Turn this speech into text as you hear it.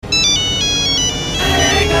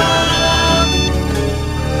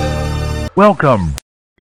Welcome.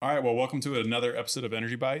 All right, well, welcome to another episode of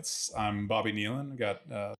Energy Bites. I'm Bobby Nealon. We got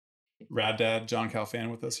Rad Dad John Calfan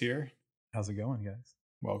with us here. How's it going, guys?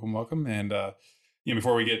 Welcome. And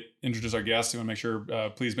before we introduce our guests, we want to make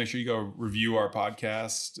sure, please make sure you go review our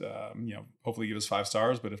podcast. Hopefully give us 5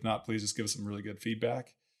 stars, but if not, please just give us some really good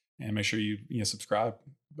feedback and make sure you subscribe.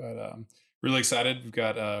 But really excited. We've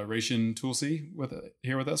got Reishin Toolsi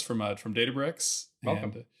here with us from Databricks.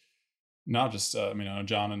 Welcome. And, not just, I know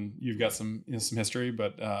John and you've got some history,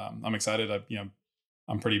 but I'm excited.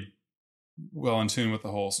 I'm pretty well in tune with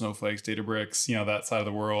the whole Snowflakes, Databricks, that side of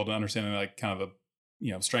the world, understanding like kind of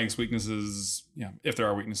the, strengths, weaknesses, if there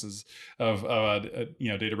are weaknesses of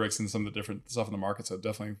Databricks and some of the different stuff in the market. So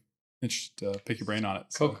definitely interested to pick your brain on it.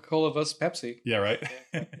 So. Coca-Cola versus Pepsi. Yeah, right.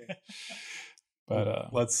 Yeah.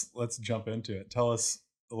 But let's jump into it. Tell us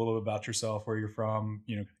a little bit about yourself, where you're from,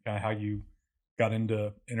 kind of how you got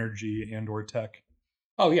into energy and or tech.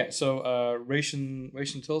 Oh yeah, so Reishin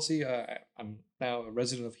Toolsi. I'm now a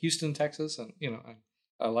resident of Houston, Texas, and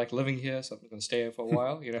I like living here, so I'm going to stay here for a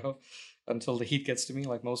while. Until the heat gets to me,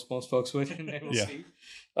 like most folks would, and then we'll see.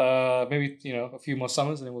 Maybe a few more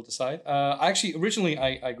summers, and then we'll decide. Originally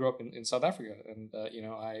I grew up in South Africa, and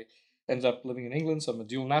I ended up living in England, so I'm a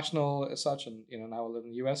dual national as such, and now I live in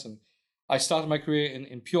the US. And I started my career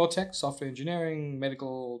in pure tech, software engineering,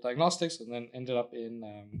 medical diagnostics, and then ended up in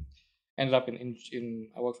I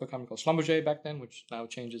worked for a company called Schlumberger back then, which now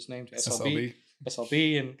changed its name to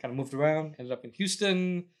SLB, and kind of moved around. Ended up in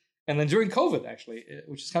Houston, and then during COVID, actually,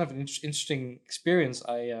 which is kind of an interesting experience,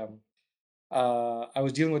 I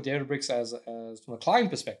was dealing with Databricks as from a client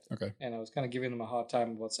perspective, okay, and I was kind of giving them a hard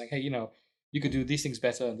time about saying, hey, you could do these things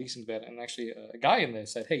better and these things better, and actually a guy in there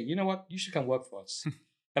said, hey, you know what, you should come work for us.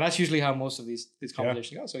 And that's usually how most of these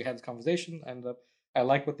conversations go. So we had this conversation, and I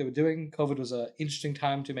liked what they were doing. COVID was an interesting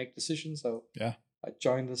time to make decisions. So yeah, I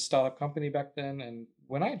joined this startup company back then. And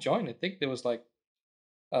when I joined, I think there was like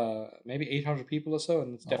maybe 800 people or so.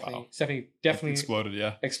 And it's definitely exploded.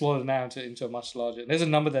 Yeah, exploded now into a much larger. There's a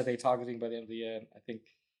number that they're targeting by the end of the year. And I think,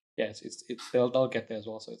 they'll get there as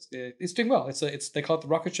well. So it's doing well. They call it the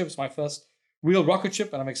rocket ship. It's my first real rocket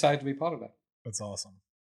ship, and I'm excited to be part of that. That's awesome.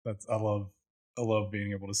 I love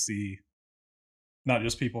being able to see not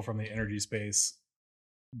just people from the energy space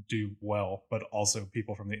do well, but also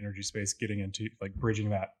people from the energy space getting into like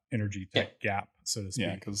bridging that energy tech gap, so to speak.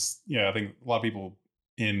 Yeah, because I think a lot of people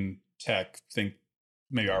in tech think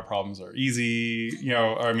maybe our problems are easy,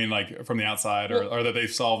 or like from the outside, or that they've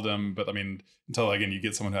solved them. But until again you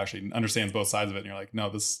get someone who actually understands both sides of it, and you're like, no,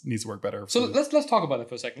 this needs to work better. So let's talk about it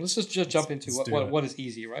for a second. Let's just jump into what is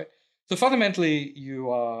easy, right? So fundamentally,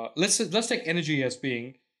 let's take energy as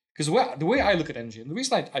being, because the way I look at energy, and the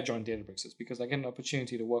reason I joined Databricks is because I get an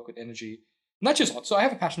opportunity to work with energy, not just, so I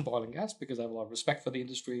have a passion for oil and gas because I have a lot of respect for the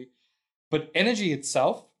industry, but energy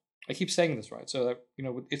itself, I keep saying this, right? So that,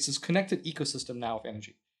 it's this connected ecosystem now of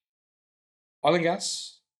energy. Oil and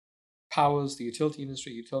gas powers the utility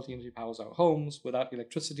industry. Utility industry powers our homes. Without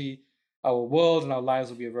electricity, our world and our lives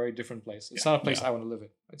will be a very different place. It's not a place I want to live in,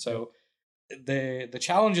 right? So the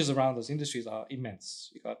challenges around those industries are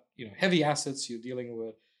immense. You got heavy assets. You're dealing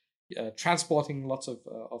with transporting lots of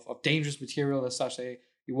dangerous material as such.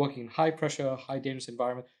 You're working in high pressure, high dangerous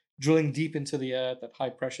environment, drilling deep into the earth at high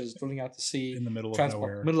pressures, drilling out to sea in the middle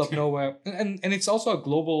of nowhere. And it's also a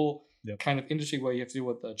global kind of industry where you have to deal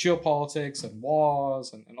with geopolitics and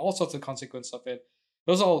wars and all sorts of consequences of it.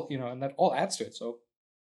 Those all and that all adds to it. So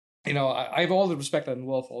I have all the respect in the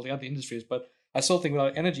world for all the other industries, but I still think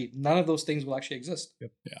without energy, none of those things will actually exist.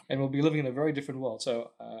 Yep. Yeah. And we'll be living in a very different world.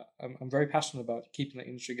 So I'm very passionate about keeping the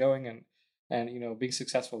industry going and being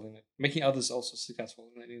successful in it, making others also successful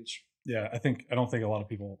in the industry. Yeah, I don't think a lot of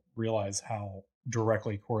people realize how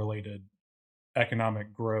directly correlated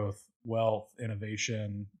economic growth, wealth,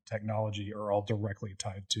 innovation, technology are all directly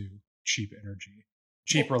tied to cheap energy,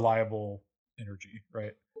 reliable energy,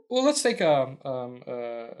 right? Well, let's take a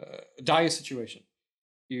dire situation.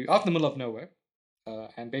 You're out in the middle of nowhere,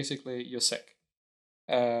 and basically you're sick.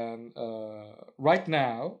 And right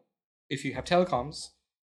now, if you have telecoms,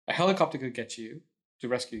 a helicopter could get you to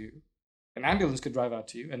rescue you. An ambulance could drive out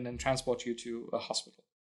to you and then transport you to a hospital.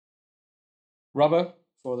 Rubber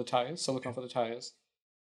for the tires, silicone for the tires,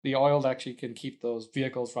 the oil that actually can keep those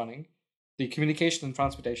vehicles running, the communication and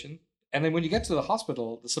transportation. And then when you get to the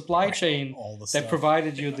hospital, the supply chain that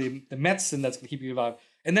provided you the medicine that's going to keep you alive.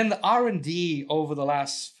 And then the R&D over the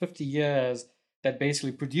last 50 years that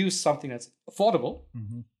basically produced something that's affordable.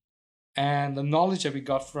 Mm-hmm. And the knowledge that we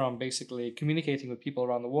got from basically communicating with people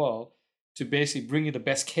around the world to basically bring you the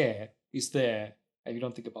best care is there and you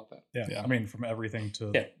don't think about that. Yeah. I mean, from everything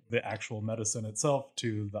to the actual medicine itself,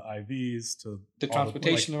 to the IVs, to the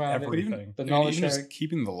transportation around everything. The knowledge even sharing. just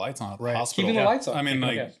keeping the lights on at the Right. hospital. Keeping the lights on. I mean,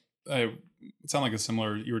 it sounded like a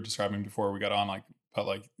similar you were describing before we got on,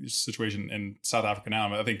 about situation in South Africa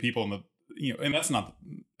now. I think people in the and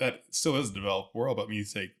that still is a developed world, but when you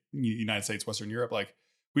say United States, Western Europe,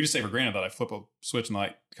 we just take for granted that I flip a switch and the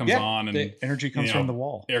light comes on, and the energy comes from the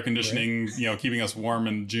wall. Air conditioning, right? Keeping us warm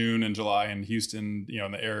in June and July in Houston,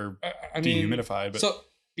 and the air dehumidified. But so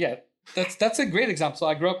that's a great example. So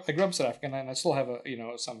I grew up in South Africa, and I still have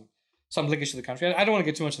some linkage to the country. I don't want to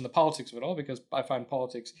get too much in the politics of it all, because I find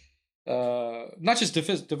politics not just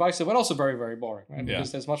divisive, but also very, very boring, right? Yeah.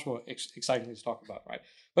 Because there's much more exciting things to talk about, right?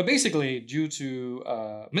 But basically, due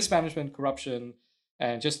to mismanagement, corruption,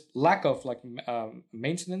 and just lack of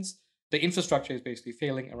maintenance, the infrastructure is basically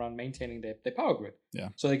failing around maintaining their power grid. Yeah.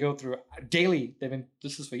 So they go through daily.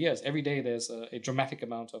 This is for years. Every day there's a dramatic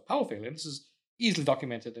amount of power failure. And this is easily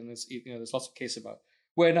documented, and there's lots of cases about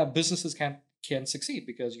where now businesses can succeed,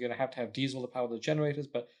 because you're going to have diesel to power the generators,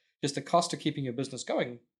 but just the cost of keeping your business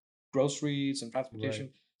going, groceries and transportation,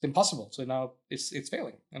 it's impossible. So now it's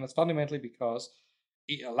failing, and it's fundamentally because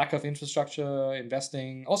a lack of infrastructure,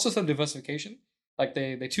 investing, also some diversification.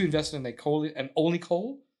 They too invested in their coal and only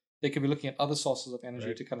coal. They could be looking at other sources of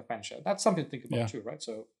energy to kind of manage that. That's something to think about too, right?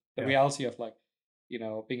 So the reality of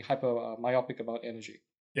being hyper myopic about energy.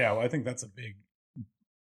 Yeah, well, I think that's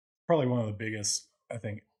probably one of the biggest, I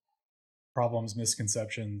think, problems,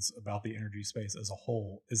 misconceptions about the energy space as a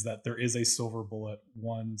whole, is that there is a silver bullet,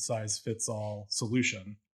 one size fits all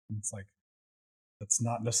solution. And it's that's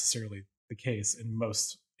not necessarily the case in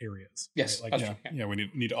most areas. Yes, right? we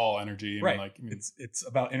need all energy. Right. It's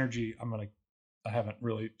about energy. I haven't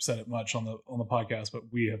really said it much on the podcast, but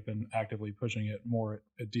we have been actively pushing it more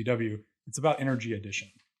at DW. It's about energy addition.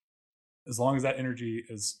 As long as that energy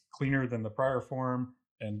is cleaner than the prior form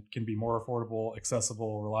and can be more affordable,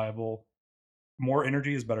 accessible, reliable, more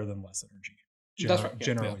energy is better than less energy. That's right.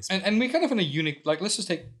 Generally speaking. And we're kind of in a unique, let's just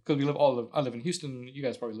take, because I live in Houston. You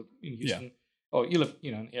guys probably live in Houston. Yeah. Or you live,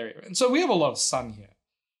 in an area. And so we have a lot of sun here.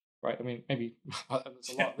 Right, I mean, maybe there's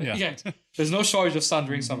a lot. Yeah. There's no shortage of sun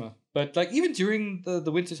during summer, but even during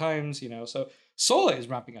the winter times, so solar is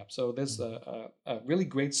ramping up. So there's a really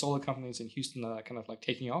great solar companies in Houston that are kind of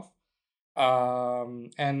taking off.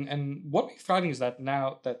 And what we're finding is that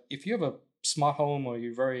now that if you have a smart home, or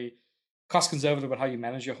you're very cost conservative about how you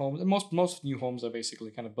manage your homes, and most new homes are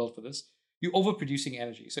basically kind of built for this, you're overproducing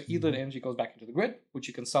energy. So either the energy goes back into the grid, which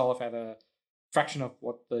you can sell off at a fraction of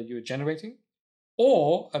what you're generating.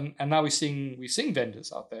 Or and now we're seeing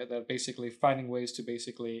vendors out there that are basically finding ways to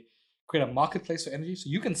basically create a marketplace for energy, so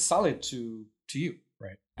you can sell it to you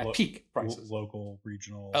at peak prices, local,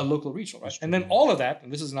 regional, right? And then all of that,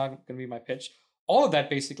 and this is not going to be my pitch. All of that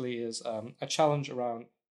basically is a challenge around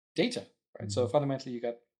data, right? Mm-hmm. So fundamentally, you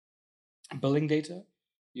got billing data,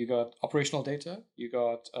 you got operational data, you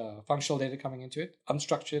got functional data coming into it,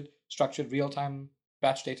 unstructured, structured, real time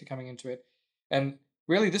batch data coming into it, and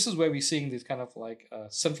really, this is where we're seeing these kind of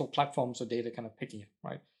central platforms of data kind of picking up,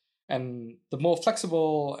 right? And the more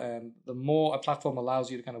flexible and the more a platform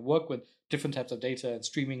allows you to kind of work with different types of data and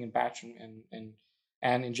streaming and batch and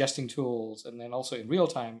ingesting tools, and then also in real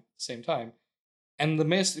time at the same time. And the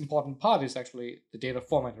most important part is actually the data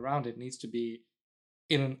format around it needs to be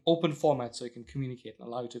in an open format, so it can communicate and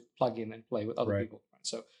allow you to plug in and play with other people. Right?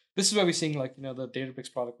 So this is where we're seeing the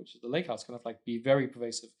Databricks product, which is the Lakehouse, kind of be very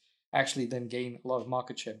pervasive, actually then gain a lot of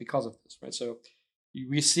market share because of this, right? So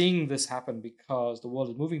we're seeing this happen because the world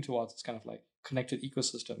is moving towards this kind of connected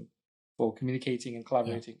ecosystem for communicating and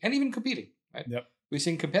collaborating and even competing, right? Yep. We're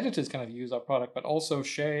seeing competitors kind of use our product, but also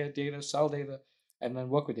share data, sell data, and then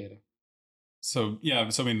work with data. So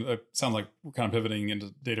I mean, it sounds like we're kind of pivoting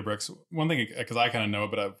into Databricks. One thing, because I kind of know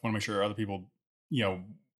it, but I want to make sure other people,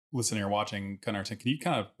 listening or watching kind of, can you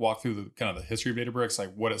kind of walk through the history of Databricks,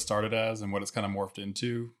 what it started as and what it's kind of morphed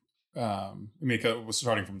into? I mean, it was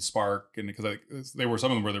starting from Spark, and because some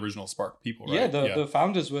of them were the original Spark people, right? Yeah, the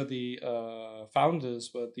founders were the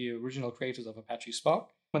original creators of Apache Spark.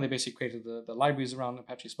 When they basically created the libraries around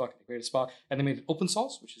Apache Spark, they created Spark, and they made it open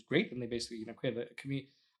source, which is great. And they basically created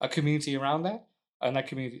a community around that. And that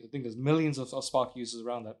community, I think there's millions of Spark users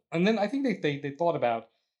around that. And then I think they thought about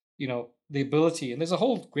the ability, and there's a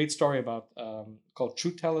whole great story about called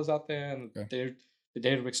Truth Tellers out there, and the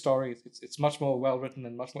Databricks story. It's much more well written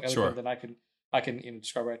and much more eloquent than I can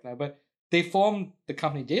describe right now. But they formed the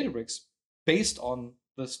company Databricks based on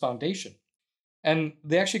this foundation, and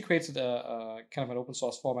they actually created a kind of an open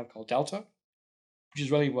source format called Delta, which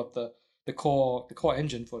is really what the core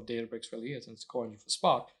engine for Databricks really is, and it's the core engine for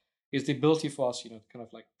Spark. is the ability for us, to kind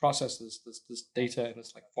of like process this data in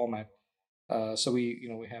this like format. So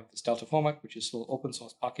we have this Delta format, which is still open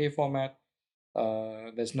source Parquet format.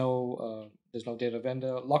 There's no data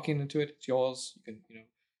vendor lock-in into it. It's yours.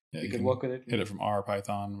 You can work with it. Hit it from R,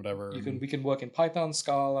 Python, whatever. We can work in Python,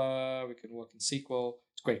 Scala. We can work in SQL.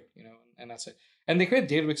 It's great, and that's it. And they created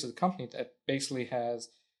Databricks as a company that basically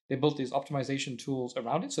they built these optimization tools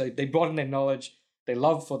around it. So they brought in their knowledge, they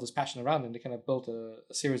love for this passion around it, and they kind of built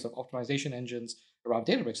a series of optimization engines around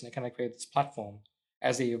Databricks, and they kind of created this platform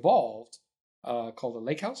as they evolved called the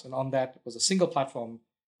Lakehouse. And on that was a single platform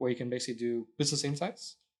where you can basically do business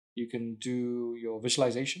insights. You can do your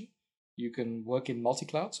visualization. You can work in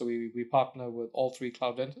multi-cloud. So we partner with all 3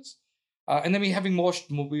 cloud vendors. And then we're having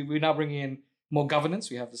we now bring in more governance.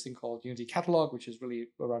 We have this thing called Unity Catalog, which is really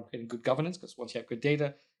around creating good governance, because once you have good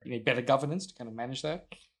data, you need better governance to kind of manage that.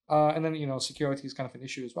 And then, security is kind of an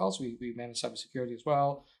issue as well. So we manage cybersecurity as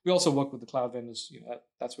well. We also work with the cloud vendors.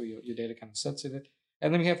 That's where your data kind of sits in it.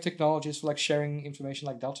 And then we have technologies for like sharing information,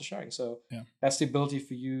 like Delta sharing. So that's the ability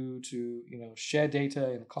for you to, share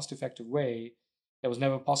data in a cost-effective way that was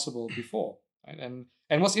never possible before. Right?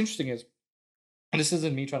 And what's interesting is, and this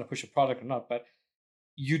isn't me trying to push a product or not, but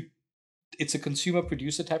it's a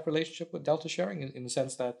consumer-producer type relationship with Delta sharing in the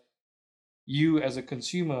sense that you as a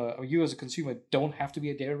consumer don't have to be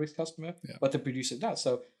a Databricks customer, but the producer does.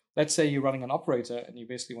 So let's say you're running an operator and you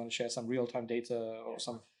basically want to share some real-time data or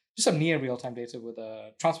some near real-time data with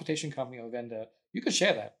a transportation company or vendor. You could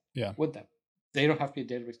share that with them. They don't have to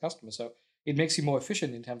be a Databricks customer. So it makes you more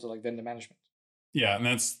efficient in terms of like vendor management. Yeah, and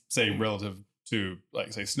that's, say, relative to,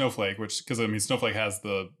 like, say, Snowflake, because Snowflake has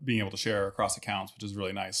the being able to share across accounts, which is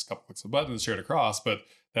really nice. A couple clicks of a button is shared across, but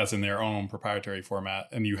that's in their own proprietary format,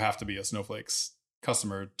 and you have to be a Snowflake's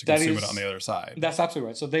customer to consume it on the other side. That's absolutely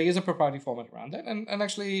right. So there is a proprietary format around that, and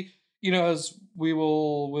actually, as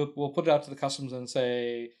we'll put it out to the customers and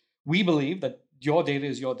say, we believe that your data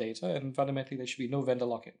is your data, and fundamentally there should be no vendor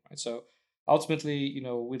lock-in, right? So ultimately,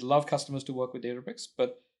 we'd love customers to work with Databricks,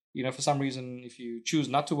 but for some reason, if you choose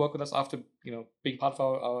not to work with us after, being part of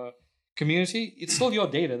our community, it's still your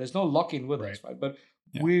data. There's no lock-in with us, right? But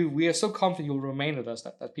we are so confident you'll remain with us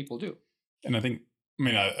that people do. And I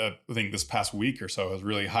think this past week or so has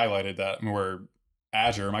really highlighted that, where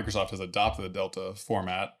Microsoft has adopted the Delta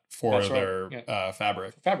format for their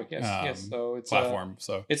Fabric. Yes. So it's platform.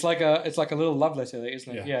 So it's like a little love letter,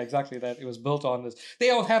 isn't it? Yeah, exactly. That it was built on this. They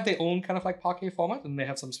all have their own kind of like Parquet format, and they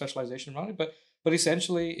have some specialization around it. But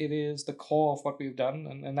essentially, it is the core of what we've done,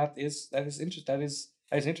 and that is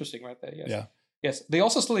interesting right there. Yes. Yeah. Yes. They're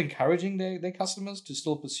also still encouraging their customers to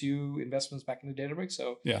still pursue investments back into Databricks.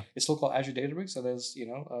 So it's still called Azure Databricks. So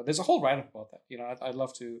there's a whole write-up about that. I'd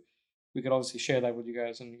love to. We could obviously share that with you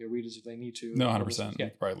guys and your readers if they need to. No, 100%. Yeah. We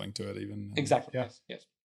could probably link to it even. Exactly. Yes.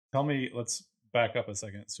 Tell me, let's back up a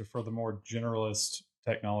second. So for the more generalist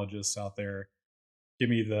technologists out there, give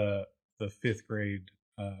me the 5th grade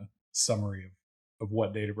summary of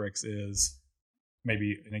what Databricks is,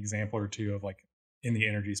 maybe an example or two of like in the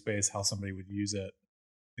energy space, how somebody would use it,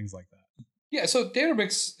 things like that. Yeah. So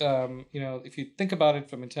Databricks, if you think about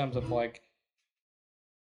it in terms of like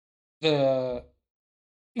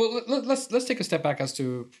let's take a step back as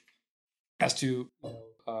to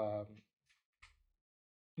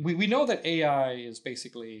we know that AI is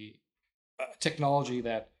basically a technology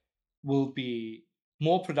that will be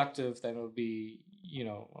more productive than it would be,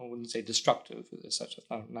 I wouldn't say destructive as such.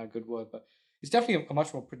 That's not a good word, but it's definitely a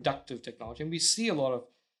much more productive technology. And we see a lot of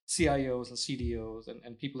CIOs and CDOs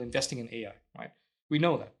and people investing in AI, right? We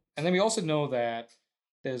know that. And then we also know that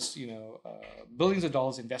there's, billions of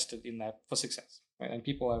dollars invested in that for success, right? And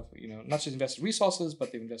people have, not just invested resources,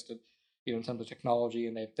 but they've invested, in terms of technology,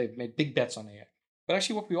 and they've made big bets on AI. But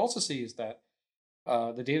actually what we also see is that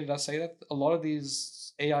the data does say that a lot of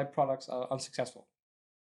these AI products are unsuccessful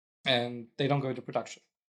and they don't go into production.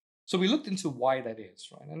 So we looked into why that is,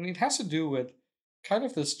 right? And it has to do with kind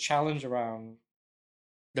of this challenge around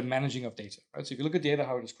the managing of data, right? So if you look at data,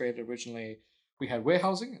 how it was created originally, we had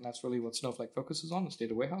warehousing, and that's really what Snowflake focuses on, is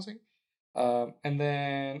data warehousing. And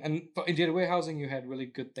in data warehousing, you had really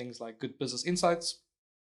good things like good business insights,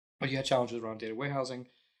 but you had challenges around data warehousing.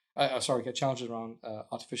 You had challenges around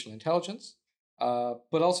artificial intelligence.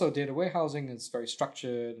 But also data warehousing is very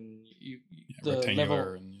structured, and the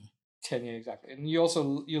level tenure, exactly. And you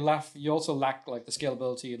also lack like the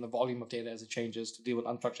scalability and the volume of data as it changes to deal with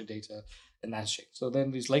unstructured data and that shape. So then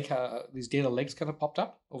these data lakes kind of popped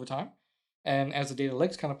up over time. And as the data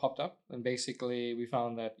lakes kind of popped up, and basically we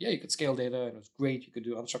found that you could scale data and it was great. You could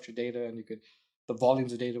do unstructured data, and the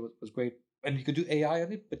volumes of data was great, and you could do AI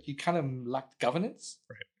on it, but you kind of lacked governance.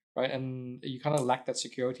 Right. right? And you kind of lack that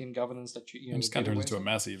security and governance that you know. It just kind of turns into a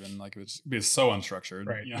mess, even like it's so unstructured.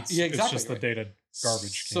 Right. You know? It's, Yeah, exactly, it's just right. the data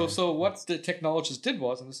garbage So, can. so what the technologists did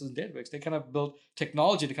was, and this is in Databricks, they kind of built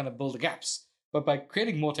technology to kind of build the gaps. But by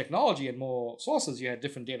creating more technology and more sources, you had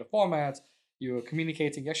different data formats. You were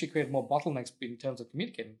communicating. You actually created more bottlenecks in terms of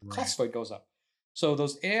communicating. The cost for it goes up. So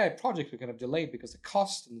those AI projects were kind of delayed because the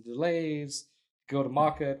cost and the delays, go to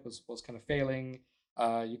market was kind of failing.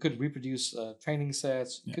 You couldn't reproduce training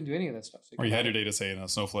sets. You couldn't do any of that stuff. So or you had your data, say, in a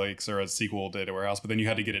Snowflakes or a SQL data warehouse, but then you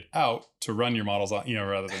had to get it out to run your models on,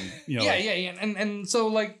 rather than, yeah. And so,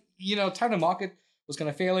 like, time to market was kind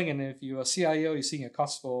of failing. And if you're a CIO, you're seeing a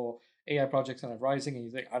cost for AI projects kind of rising, and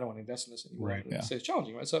you think, I don't want to invest in this anymore. Right. So it's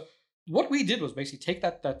challenging, right? So what we did was basically take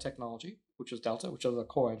that technology, which was Delta, which was a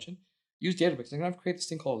core engine, use Databricks, and kind of create this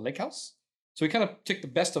thing called a lakehouse. So we kind of took the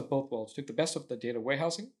best of both worlds. Took the best of the data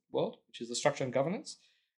warehousing world, which is the structure and governance,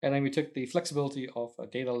 and then we took the flexibility of a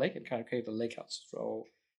data lake and kind of created a lakehouse. So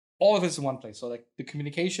all of it's in one place. So like the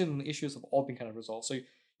communication and the issues have all been kind of resolved. So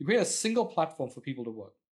you create a single platform for people to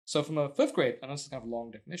work. So from a fifth grade, and this is kind of a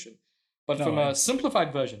long definition, but from a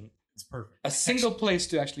simplified version, it's perfect. A single place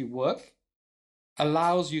to actually work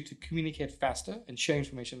allows you to communicate faster and share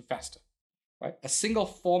information faster, right? A single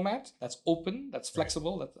format that's open, that's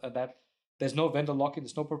flexible, that there's no vendor lock-in,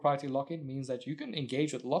 there's no proprietary lock-in, means that you can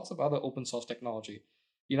engage with lots of other open source technology.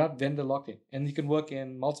 You're not vendor lock-in, and you can work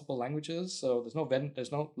in multiple languages. So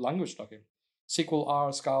there's no language lock-in. SQL,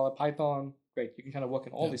 R, Scala, Python, great. You can kind of work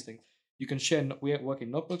in all these things. You can work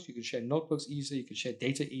in notebooks. You can share notebooks easier. You can share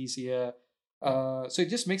data easier. So it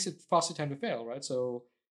just makes it faster time to fail, right? So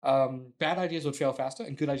bad ideas would fail faster,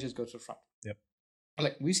 and good ideas go to the front. Yep.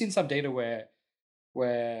 Like we've seen some data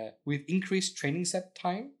where we've increased training set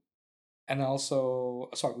time, and also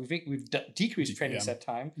we've decreased training set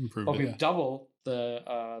time, but we've doubled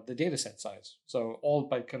the data set size. So all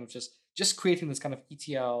by kind of just creating this kind of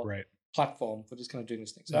ETL platform for just kind of doing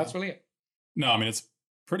this thing. So that's really it. No, I mean it's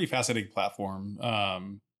pretty fascinating platform.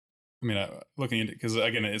 Looking into, because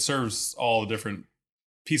again, it serves all the different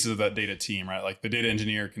pieces of that data team, right? Like the data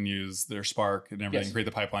engineer can use their Spark and everything, create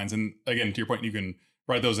the pipelines. And again, to your point, you can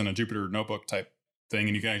write those in a Jupyter notebook type thing,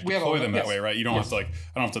 and you can actually deploy them that way, right? You don't have to I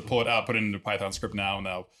don't have to pull it out, put it into Python script now, and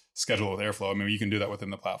now schedule it with Airflow. I mean, you can do that within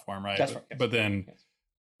the platform, right? That's right. Yes. But then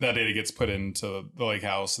that data gets put into the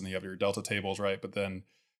lakehouse, and you have your Delta tables, right? But then,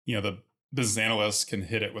 the business analysts can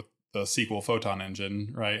hit it with the SQL Photon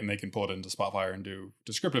engine, right? And they can pull it into Spotfire and do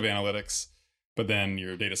descriptive analytics. But then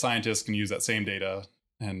your data scientists can use that same data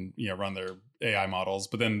and run their AI models.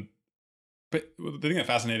 But the thing that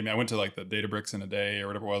fascinated me, I went to like the Databricks in a day or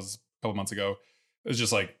whatever it was a couple months ago. It was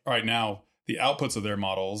just like, all right, now the outputs of their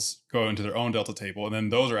models go into their own Delta table, and then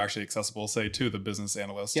those are actually accessible, say, to the business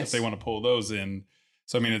analysts if they want to pull those in.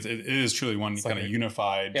 So I mean, it is truly one kind of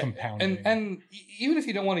unified compounding. And even if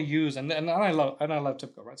you don't want to use, and I love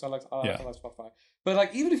Typical, right? So I like Spotify. But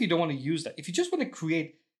like even if you don't want to use that, if you just want to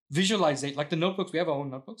create visualization, like the notebooks, we have our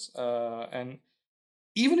own notebooks, and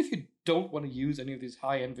even if you don't want to use any of these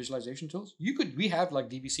high-end visualization tools, we have like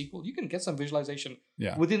DB SQL. You can get some visualization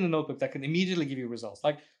within the notebook that can immediately give you results.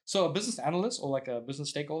 Like, so a business analyst or like a business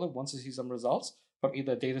stakeholder wants to see some results from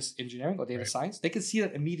either data engineering or data science. They can see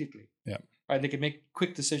that immediately. Yeah. Right. They can make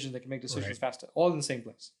quick decisions. They can make decisions faster, all in the same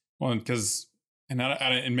place. Well,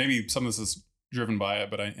 and maybe some of this is driven by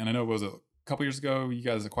it, but I know it was a couple years ago, you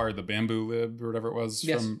guys acquired the Bamboo Lib or whatever it was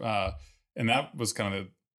from, and that was kind of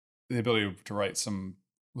the ability to write some,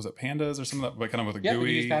 was it pandas or something, but kind of with a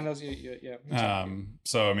GUI? Yeah, pandas. Yeah. Exactly.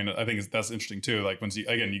 So I mean, I think that's interesting too. Like once you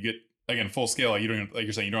get full scale, like you don't, like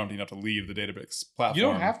you're saying, you don't even have to leave the Databricks platform. You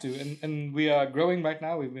don't have to, and we are growing right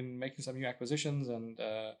now. We've been making some new acquisitions, and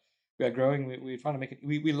we are growing. We're trying to make it.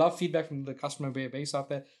 We love feedback from the customer base out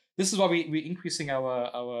there. This is why we're increasing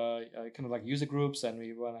our kind of like user groups, and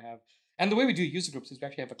we want to have. And the way we do user groups is we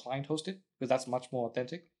actually have a client hosted, because that's much more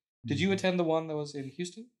authentic. Did you attend the one that was in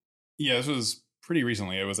Houston? Yeah, this was pretty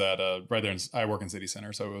recently. It was at right there. I work in City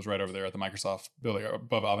Center, so it was right over there at the Microsoft building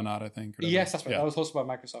above Avanade, I think. Yes, that's right. That was hosted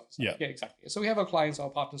by Microsoft. Yeah, exactly. So we have our clients, our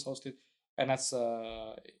partners hosted, and that's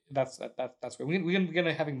great. We're going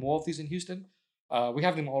to having more of these in Houston. We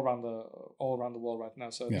have them all around the world right now.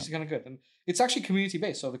 So this is kind of good, and it's actually community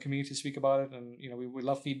based. So the community speak about it, and we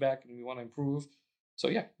love feedback, and we want to improve. So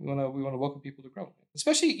yeah, we want to work with people to grow,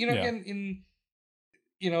 especially again in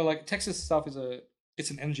like Texas itself it's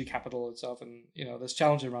an energy capital itself, and there's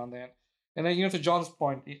challenges around that. And then to John's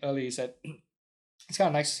point earlier, he said it's kind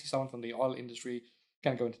of nice to see someone from the oil industry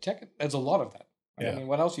kind of go into tech. There's a lot of that. Right? I mean,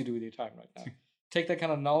 what else do you do with your time right now? Take that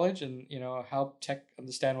kind of knowledge and help tech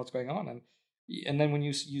understand what's going on, and then when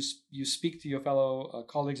you speak to your fellow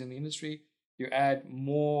colleagues in the industry, you add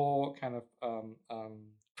more kind of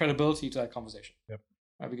credibility to that conversation. Yep.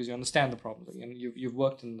 Right? Because you understand the problem, and you've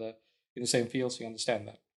worked in the same field, so you understand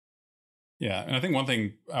that. Yeah, and I think one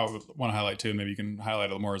thing I would want to highlight too, and maybe you can highlight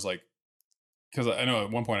a little more, is like, because I know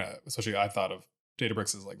at one point, especially I thought of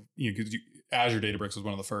Databricks as like, because Azure Databricks was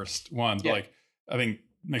one of the first ones, but like I think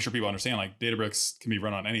make sure people understand like Databricks can be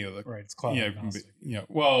run on any of the It's cloud agnostic.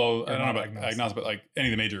 Well, I don't know about agnostic, but like any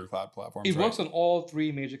of the major cloud platforms. It works on all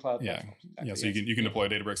three major cloud platforms. Yeah, so you can deploy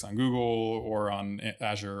Databricks on Google or on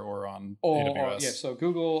Azure or on AWS. So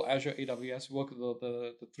Google, Azure, AWS work with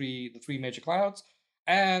the three major clouds,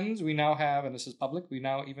 and we now have, and this is public, we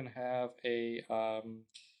now even have a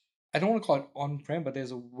I don't want to call it on-prem, but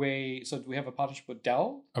there's a way. So we have a partnership with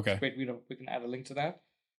Dell. Okay. Great. We can add a link to that,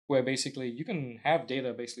 where basically you can have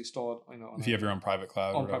data basically stored. If you have your own private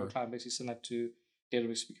cloud. On private cloud, basically send that to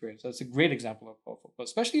Databricks to be created. So it's a great example of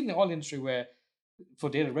especially in the oil industry, where for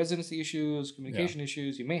data residency issues, communication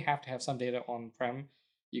issues, you may have to have some data on-prem.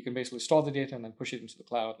 You can basically store the data and then push it into the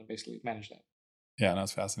cloud and basically manage that. Yeah,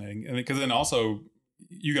 that's fascinating. And because then also,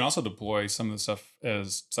 you can also deploy some of the stuff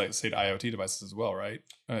as, say, IoT devices as well, right?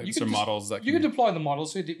 Models that you can deploy the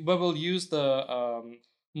models. So we'll use the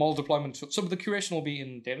model deployment tool. So the curation will be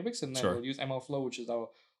in Databricks, and then we'll use MLflow, which is our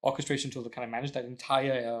orchestration tool to kind of manage that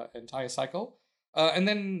entire cycle. And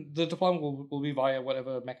then the deployment will be via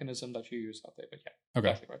whatever mechanism that you use out there. But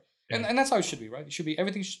exactly right. Yeah. And that's how it should be, right? It should be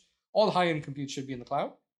everything. All the high-end compute should be in the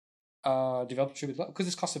cloud. Developers should be in the cloud because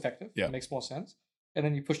it's cost-effective. Yeah, it makes more sense. And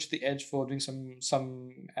then you push to the edge for doing some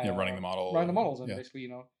running the model, and basically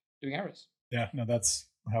doing errors. Yeah, no, that's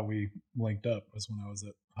how we linked up. Was when I was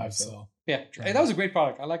at HiveCell. Yeah, that was a great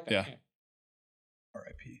product. I like that. Yeah.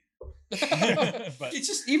 R.I.P. But it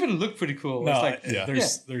just even looked pretty cool. No,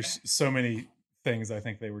 it's there's so many things I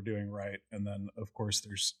think they were doing right, and then of course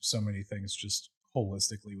there's so many things just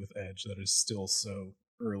holistically with Edge that is still so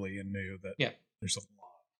early and new that there's a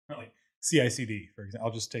lot. Like CI/CD, for example,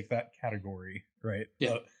 I'll just take that category, right?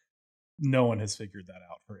 Yeah. No one has figured that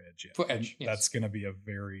out for Edge yet. For Edge, that's going to be a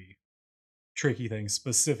very tricky thing,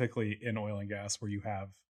 specifically in oil and gas, where you have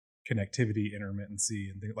connectivity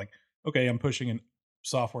intermittency and things like, okay, I'm pushing a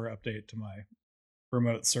software update to my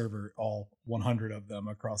remote server, all 100 of them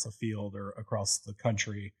across a field or across the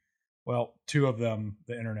country. Well, 2 of them,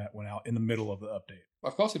 the internet went out in the middle of the update.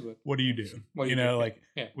 Of course it would. What do you do?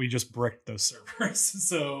 We just bricked those servers.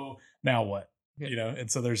 So now what? Yeah. And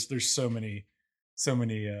so there's so many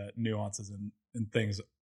nuances and things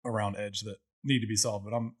around Edge that need to be solved.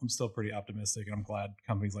 But I'm still pretty optimistic, and I'm glad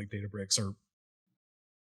companies like Databricks are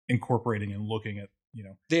incorporating and looking at,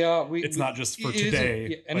 they are. It's not just for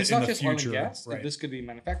today, and but it's in not the just future, oil and gas. right? This could be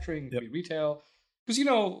manufacturing, it could be retail, because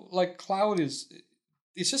like cloud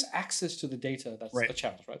it's just access to the data that's a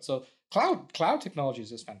challenge, right? So cloud technology is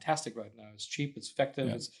just fantastic right now. It's cheap, it's effective,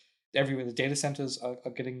 it's everywhere. The data centers are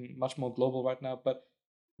getting much more global right now. But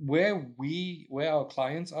where our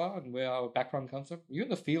clients are and where our background comes from, you're in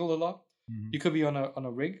the field a lot. Mm-hmm. You could be on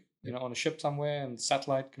a rig, on a ship somewhere, and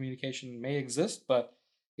satellite communication may exist, but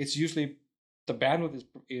it's usually the bandwidth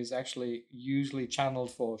is actually usually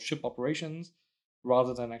channeled for ship operations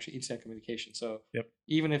rather than actually internet communication. So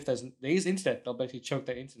even if there is internet, they'll basically choke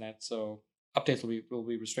their internet. So updates will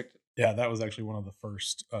be restricted. Yeah, that was actually one of the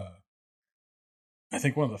first. I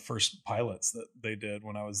think one of the first pilots that they did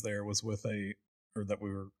when I was there was that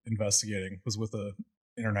we were investigating was with a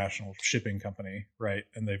international shipping company, right?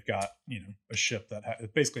 And they've got a ship that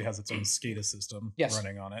it basically has its own SCADA system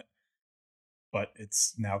running on it, but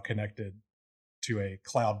it's now connected to a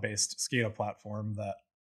cloud-based SCADA platform that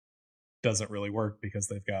doesn't really work because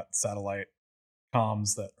they've got satellite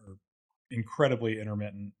comms that are incredibly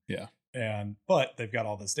intermittent. Yeah. But they've got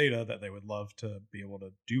all this data that they would love to be able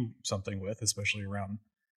to do something with, especially around,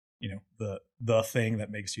 the thing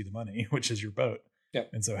that makes you the money, which is your boat. Yeah.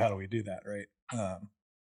 And so how do we do that, right?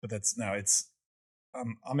 But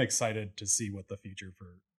I'm excited to see what the future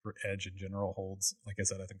for Edge in general holds. Like I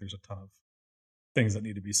said, I think there's a ton of things that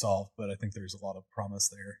need to be solved, but I think there's a lot of promise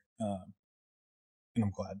there. And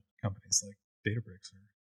I'm glad companies like Databricks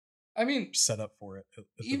are set up for it at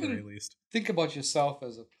the very least. Think about yourself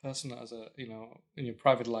as a person, in your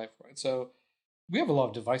private life, right? So we have a lot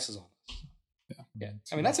of devices on us. Yeah.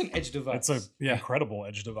 That's an edge device. It's an incredible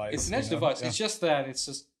edge device. It's an edge device. Yeah. It's just that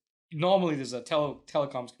normally there's a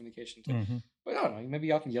telecoms communication thing. Mm-hmm. But I don't know,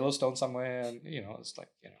 maybe out in Yellowstone somewhere, and it's like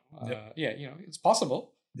it's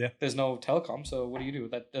possible. Yeah. There's no telecom, so what do you do?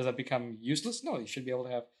 Does that become useless? No, you should be able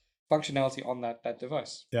to have functionality on that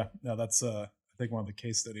device. Yeah. No, that's I think one of the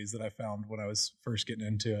case studies that I found when I was first getting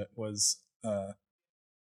into it was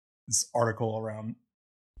this article around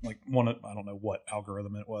I don't know what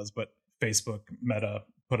algorithm it was, but Facebook Meta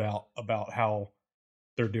put out about how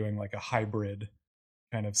they're doing like a hybrid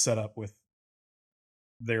kind of setup with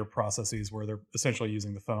their processes where they're essentially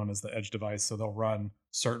using the phone as the edge device. So they'll run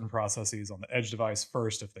certain processes on the edge device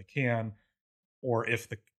first if they can, or if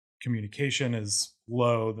the communication is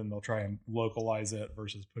low, then they'll try and localize it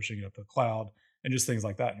versus pushing it up to the cloud and just things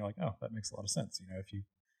like that. And you're like, oh, that makes a lot of sense, if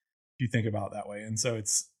you think about it that way. And so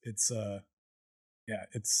it's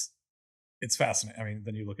fascinating. I mean,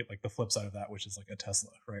 then you look at like the flip side of that, which is like a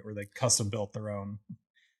Tesla, right, where they custom built their own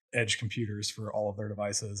edge computers for all of their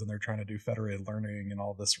devices, and they're trying to do federated learning and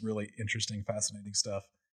all this really interesting, fascinating stuff.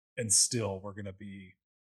 And still, we're going to be,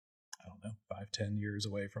 I don't know, 5-10 years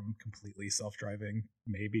away from completely self-driving,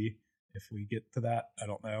 maybe, if we get to that. I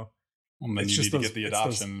don't know. Well, then you need to get the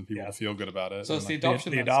adoption, people to feel good about it. So it's the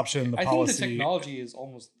adoption. The adoption, the policy. I think the technology is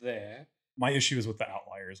almost there. My issue is with the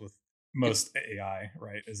outliers with most AI,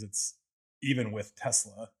 right? Is it's even with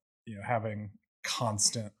Tesla, having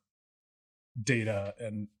constant data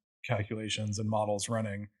and calculations and models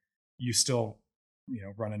running, you still,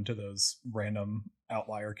 run into those random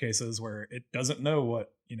outlier cases where it doesn't know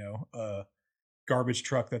what, a garbage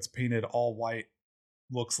truck that's painted all white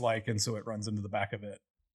looks like, and so it runs into the back of it.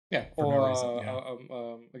 Yeah, or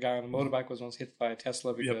a guy on a motorbike was once hit by a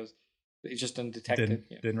Tesla because it just didn't detect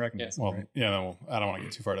it. Didn't recognize it. Well, right? well, I don't want to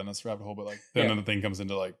get too far down this rabbit hole, but like then the thing comes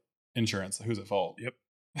into like insurance. Who's at fault? Yep.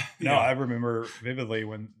 No, I remember vividly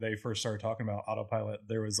when they first started talking about autopilot,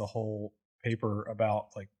 there was a whole paper about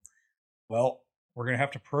like, well, we're going to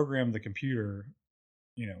have to program the computer,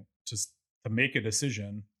 just to make a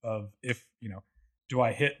decision of if, do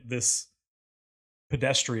I hit this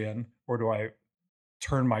pedestrian or do I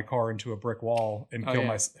turn my car into a brick wall and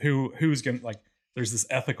kill who's going to, like, there's this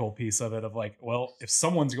ethical piece of it of like, well, if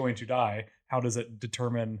someone's going to die, how does it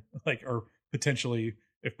determine, like, or potentially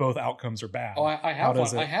if both outcomes are bad? Oh, I have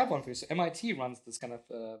one. I have one for you. So MIT runs this kind of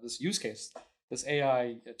this use case, this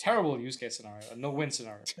AI terrible use case scenario, a no-win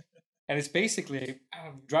scenario, and it's basically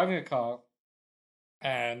driving a car,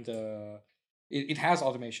 and it has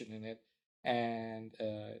automation in it, and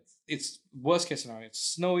it's worst case scenario. It's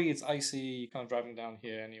snowy, it's icy. You're kind of driving down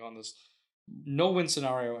here, and you're on this no-win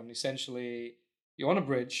scenario, and essentially you're on a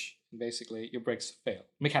bridge, and basically your brakes fail,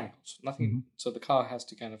 mechanicals, nothing. Mm-hmm. So the car has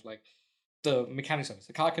to kind of like, the mechanics of it.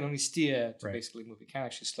 The car can only steer to basically move. It can't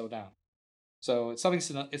actually slow down. So it's something.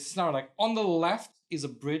 It's now like on the left is a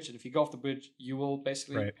bridge, and if you go off the bridge, you will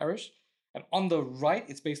basically perish. And on the right,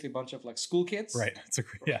 it's basically a bunch of like school kids. Right.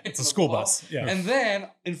 It's a school bus. Yeah. And then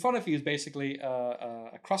in front of you is basically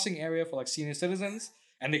a crossing area for like senior citizens,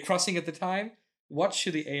 and they're crossing at the time. What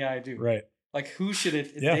should the AI do? Right. Like, who should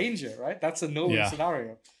it endanger? Right. That's a no-win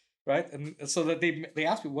scenario. Right, and so that they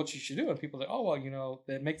ask me what you should do, and people are like, oh well,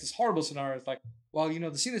 they make this horrible scenario. It's like, well, the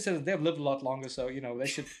senior citizens, they've lived a lot longer, so they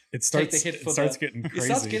should take the hit. It starts getting crazy. It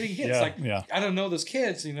starts getting hits. Like, I don't know those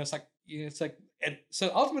kids. It's like, and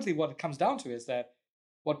so ultimately, what it comes down to is that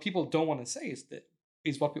what people don't want to say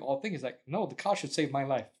is what we all think is like, no, the car should save my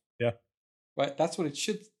life. Yeah, right. That's what it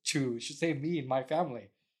should do. It should save me and my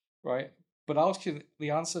family, right? But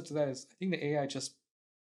the answer to that is, I think the AI just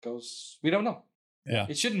goes, we don't know. Yeah,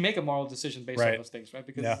 it shouldn't make a moral decision based on those things, right?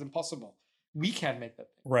 Because it's impossible. We can't make that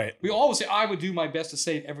thing. Right. We always say, I would do my best to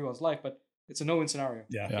save everyone's life, but it's a no-win scenario.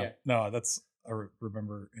 Yeah. No, I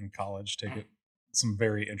remember in college taking some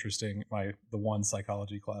very interesting, the one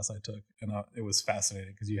psychology class I took, and it was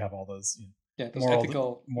fascinating because you have all those,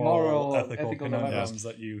 those moral, ethical conundrums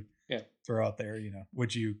that you throw out there.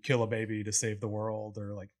 Would you kill a baby to save the world,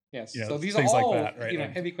 or like, so these are all like that,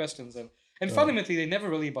 right? Heavy questions. And fundamentally, they're never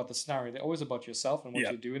really about the scenario. They're always about yourself and what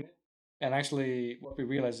you're doing. And actually, what we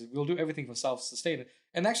realize is we'll do everything for self-sustaining.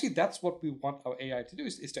 And actually, that's what we want our AI to do,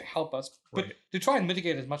 is to help us, but to try and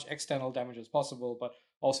mitigate as much external damage as possible, but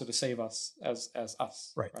also to save us as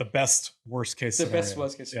us. Right. The best worst case scenario. The best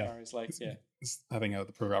worst case scenario is like, I think I have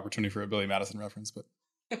the perfect opportunity for a Billy Madison reference, but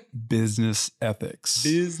business ethics.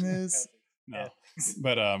 Business. No.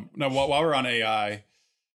 But no. While we're on AI,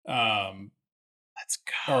 let's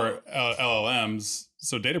go. Or LLMs.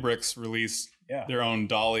 So Databricks released their own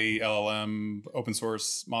DALL-E LLM open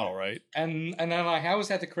source model, right? And then I always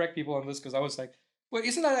had to correct people on this because I was like, wait,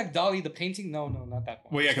 isn't that like DALL-E the painting? No, not that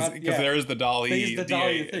one. Well, yeah, because there is the DALL-E. There's the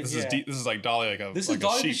DALL-E thing. This is like DALL-E, this is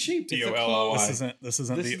DALL-E the sheep. DOLLY. This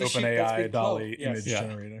isn't the OpenAI DALL-E image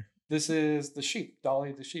generator. This is the sheep,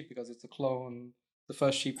 DALL-E the sheep, because it's a clone, the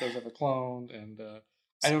first sheep that was ever cloned, and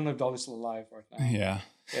I don't know if DALL-E's still alive right now.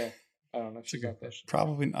 Yeah. I don't know if she's out there.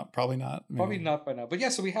 Probably not. Probably not. Probably not by now. But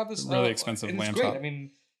so we have this really expensive and laptop. It's great. I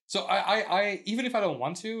mean, so I even if I don't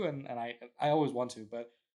want to, and I always want to,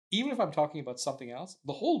 but even if I'm talking about something else,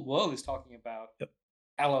 the whole world is talking about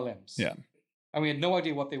LLMs. Yeah. And we had no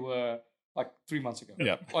idea what they were like 3 months ago.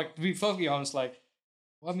 Yeah. Like, to be perfectly honest, like,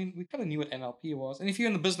 well, I mean, we kind of knew what NLP was. And if you're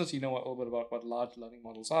in the business, you know a little bit about what large learning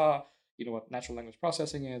models are, you know what natural language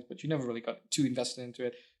processing is, but you never really got too invested into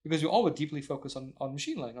it because we all were deeply focused on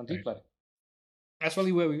machine learning, on deep learning. That's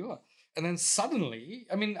really where we were. And then suddenly,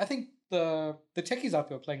 I mean, I think the techies out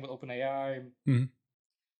there were playing with OpenAI. Mm-hmm.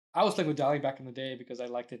 I was playing with DALL-E back in the day because I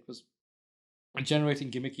liked it. Was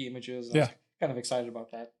generating gimmicky images. And I was kind of excited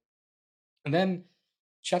about that. And then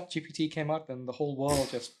ChatGPT came out, and the whole world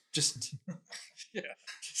just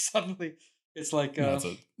suddenly it's like it's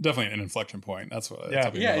definitely an inflection point. That's what.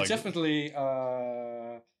 It's definitely.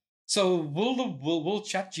 So will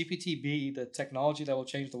ChatGPT be the technology that will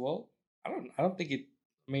change the world? I don't think it.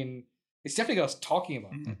 I mean, it's definitely got us talking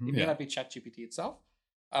about it. It may not be ChatGPT itself.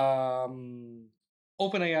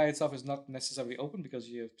 OpenAI itself is not necessarily open because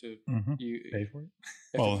you have to pay for it.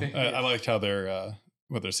 Well, I liked how their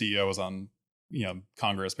CEO was on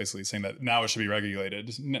Congress basically saying that now it should be regulated.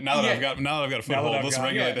 Now that I've got a foothold, let's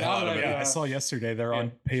regulate the hell out of it. I saw yesterday they're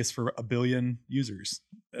on pace for 1 billion users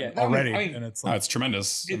already, and it's like, it's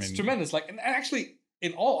tremendous. It's tremendous. Like, and actually,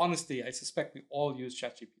 in all honesty, I suspect we all use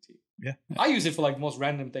ChatGPT. Yeah, I use it for like most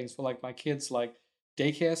random things, for like my kids like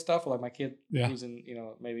daycare stuff, or like my kid who's in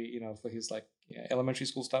maybe for his like elementary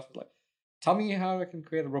school stuff. Like, tell me how I can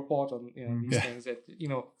create a report on these things that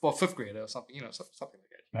for a 5th grader or something, something like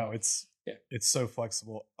that. No, it's so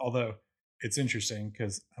flexible. Although it's interesting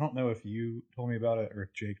because I don't know if you told me about it or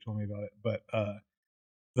if Jake told me about it, but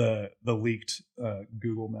the leaked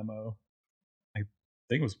Google memo, I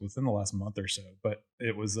think it was within the last month or so, but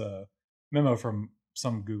it was a memo from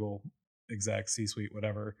some Google exec, C-suite,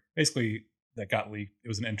 whatever, basically that got leaked. It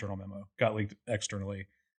was an internal memo, got leaked externally,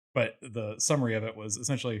 but the summary of it was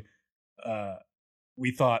essentially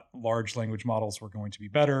we thought large language models were going to be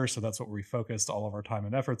better, so that's what we focused all of our time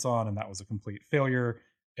and efforts on, and that was a complete failure.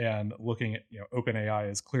 And looking at OpenAI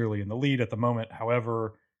is clearly in the lead at the moment.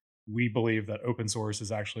 However, we believe that open source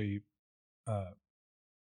is actually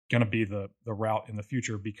going to be the route in the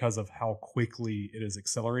future because of how quickly it is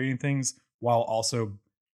accelerating things while also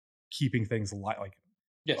keeping things light. Like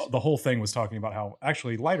the whole thing was talking about how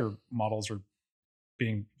actually lighter models are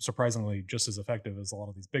being surprisingly just as effective as a lot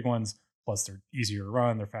of these big ones. Plus, they're easier to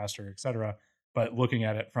run, they're faster, etc. But looking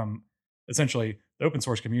at it from essentially the open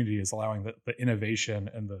source community is allowing the innovation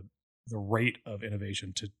and the rate of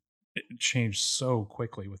innovation to change so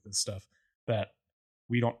quickly with this stuff that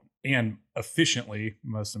we don't, and efficiently,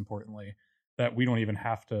 most importantly, that we don't even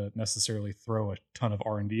have to necessarily throw a ton of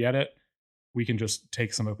R&D at it. We can just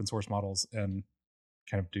take some open source models and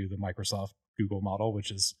kind of do the Microsoft Google model,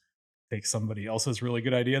 which is take somebody else's really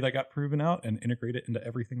good idea that got proven out and integrate it into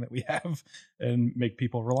everything that we have and make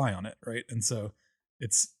people rely on it, right? And so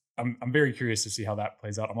I'm very curious to see how that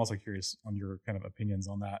plays out. I'm also curious on your kind of opinions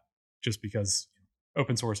on that, just because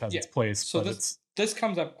open source has its place. So this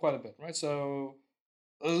comes up quite a bit, right? So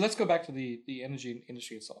let's go back to the energy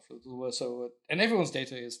industry itself. So, and everyone's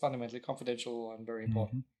data is fundamentally confidential and very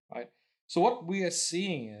important, right? So what we are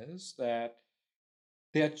seeing is that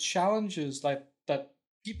there are challenges that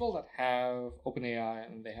people that have OpenAI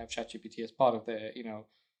and they have ChatGPT as part of their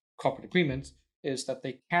corporate agreement is that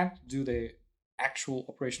they can't do the actual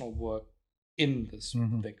operational work in this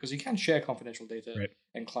thing, because you can't share confidential data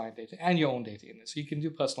and client data and your own data in this. So you can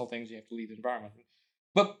do personal things, you have to leave the environment.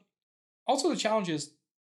 But also the challenge is,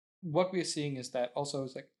 what we're seeing is that also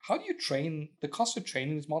it's like, how do you train? The cost of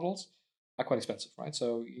training these models are quite expensive, right?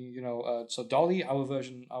 So so DALL-E, our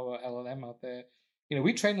version, our LLM out there,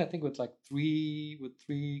 we trained, I think, with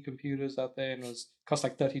three computers out there, and it cost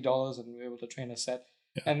like $30, and we were able to train a set.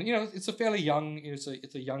 Yeah. And it's a fairly young, it's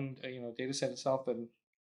a young data set itself, and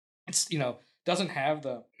it's doesn't have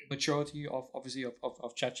the maturity of obviously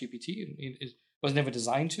of ChatGPT. It was never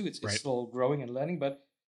designed to. It's still growing and learning, but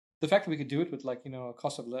the fact that we could do it with a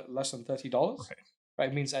cost of less than $30,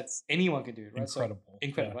 right, means that anyone can do it, right?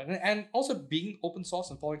 Incredible, right? And also being open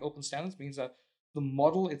source and following open standards means that the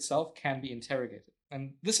model itself can be interrogated.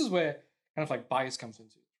 And this is where kind of like bias comes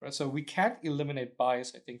into it, right? So we can't eliminate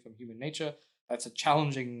bias, I think, from human nature. That's a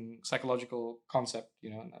challenging psychological concept,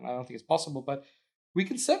 and I don't think it's possible, but we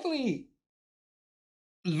can certainly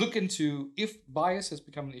look into if bias has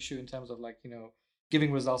become an issue in terms of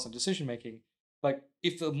giving results and decision making. Like,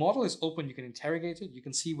 if the model is open, you can interrogate it, you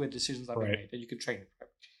can see where decisions are being made, and you can train it. Right?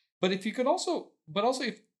 But if you can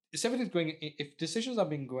if everything's going, if decisions are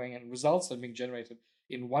being going and results are being generated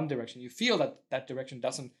in one direction, you feel that direction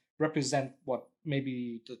doesn't represent what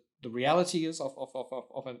maybe the reality is of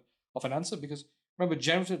an answer. Because remember,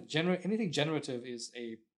 anything generative is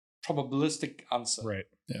a probabilistic answer. Right.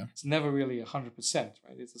 Yeah. It's never really 100%,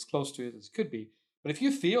 right? It's as close to it as it could be. But if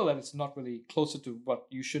you feel that it's not really closer to what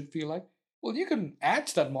you should feel like, well, you can add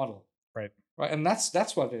to that model. Right. Right. And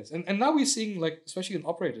that's what it is. And now we're seeing, like, especially in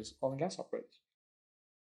operators, oil and gas operators,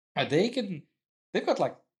 they've got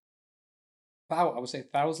like, I would say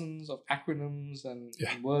thousands of acronyms and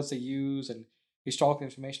words they use and historical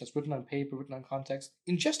information that's written on paper, written on context.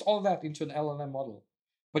 Ingest all that into an LLM model,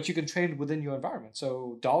 but you can train within your environment.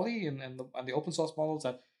 So DALL-E and the open source models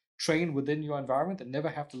that train within your environment and never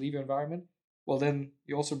have to leave your environment, well, then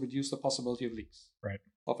you also reduce the possibility of leaks. Right.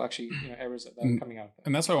 Of actually, errors that are coming out there.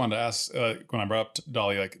 And that's what I wanted to ask when I brought up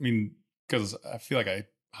DALL-E. Like, I mean, because I feel like I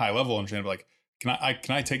high level understand, but like,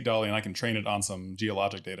 can I take DALL-E and I can train it on some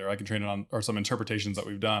geologic data, or I can train it on or some interpretations that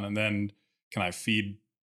we've done, and then can I feed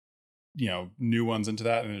new ones into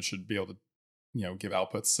that, and it should be able to give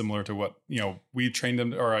outputs similar to what we trained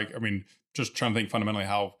them. Or I mean, just trying to think fundamentally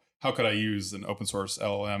how could I use an open source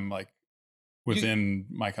LLM like within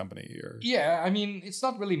my company? Or I mean, it's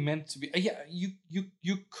not really meant to be.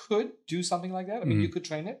 You could do something like that. I mean, you could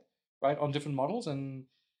train it right on different models, and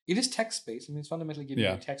it is text based. I mean, it's fundamentally giving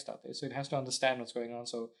you text out there, so it has to understand what's going on.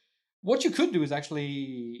 So what you could do is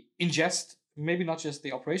actually ingest maybe not just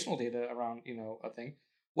the operational data around a thing.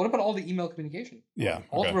 What about all the email communication?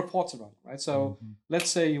 All the reports around it, right? So let's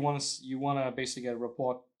say you want to basically get a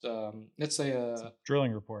report. Let's say a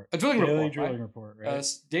drilling report. A drilling daily report. Drilling right? report. Right.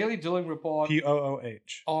 Daily drilling report.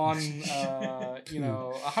 POOH. On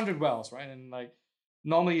 100 wells, right? And like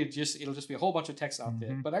normally it'll just be a whole bunch of text out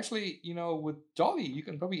there. But actually, with DALL-E, you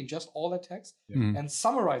can probably ingest all that text and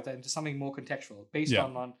summarize that into something more contextual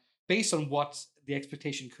based on what the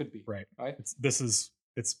expectation could be. Right. Right. It's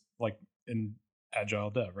like in agile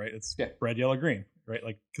dev, right? It's red, yellow, green, right?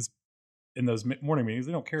 Like, because in those morning meetings,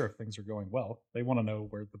 they don't care if things are going well. They want to know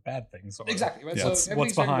where the bad things are. Exactly, right? Yeah. So what's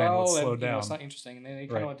everything's going behind, well, what's slowed and down. it's not interesting, and then they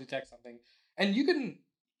kind of want to detect something. And you can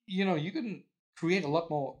create a lot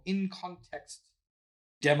more in context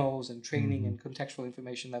demos and training and contextual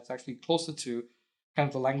information that's actually closer to kind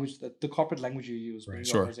of the language, the corporate language you use in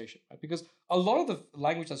your organization, right? Because a lot of the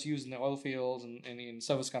language that's used in the oil fields and in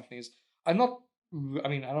service companies are not. I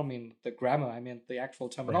mean, I don't mean the grammar. I mean the actual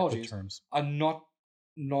terminologies are not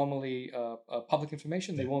normally public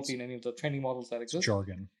information. They won't be in any of the training models that exist.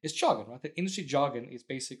 It's jargon, right? The industry jargon is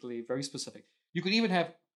basically very specific. You could even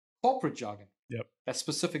have corporate jargon. That's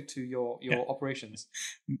specific to your operations.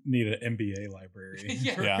 Need an MBA library.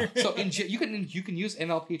 So you can use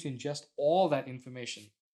NLP to ingest all that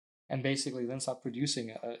information, and basically then start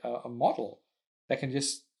producing a model that can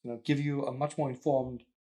just give you a much more informed,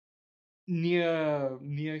 near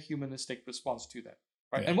humanistic response to that,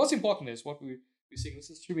 right? And what's important is what we're seeing. This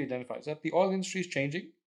is to be identified is that the oil industry is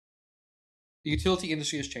changing. The utility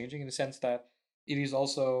industry is changing in the sense that it is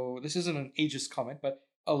also. This isn't an ageist comment, but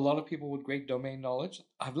a lot of people with great domain knowledge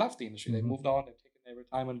have left the industry. They moved on. They've taken their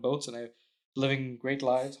retirement boats and they're living great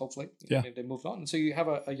lives. Hopefully, they moved on. And so you have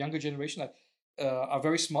a younger generation that are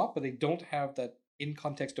very smart, but they don't have that in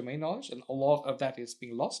context domain knowledge, and a lot of that is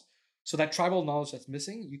being lost. So that tribal knowledge that's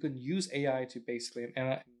missing, you can use AI to basically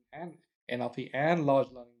and NLP and large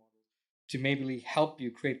learning models to maybe help you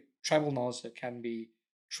create tribal knowledge that can be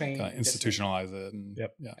trained, kind of institutionalize it. And,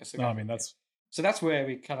 No, I mean that's where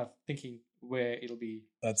we kind of thinking where it'll be.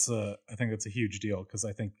 I think that's a huge deal, because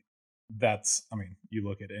I think you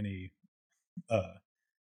look at any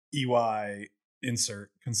EY insert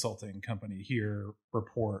consulting company here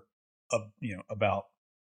report about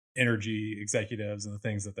energy executives and the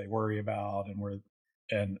things that they worry about,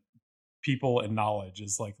 and people and knowledge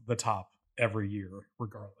is like the top every year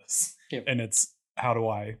regardless. And it's, how do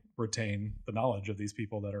I retain the knowledge of these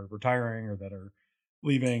people that are retiring or that are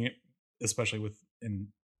leaving, especially in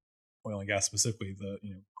oil and gas specifically, the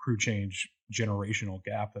crew change generational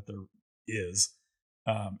gap that there is.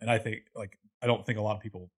 And I think I don't think a lot of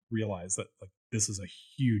people realize that this is a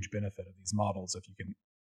huge benefit of these models if you can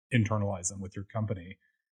internalize them with your company.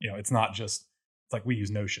 It's not just, it's like we use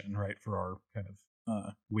Notion, right, for our kind of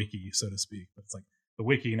wiki, so to speak, but it's like the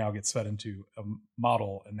wiki now gets fed into a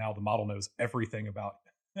model, and now the model knows everything about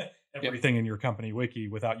everything in your company wiki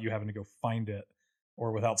without you having to go find it,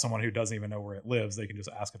 or without someone who doesn't even know where it lives. They can just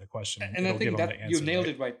ask it a question, and I think that you nailed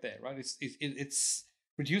it right there, right? It's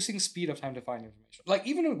reducing speed of time to find information. Like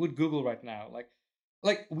even with Google right now,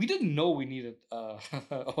 like we didn't know we needed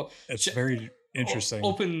it's very interesting.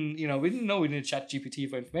 Open, we didn't know we needed ChatGPT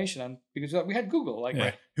for information, and because we had Google.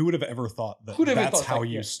 Who would have ever thought that that's how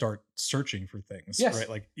you start searching for things, right?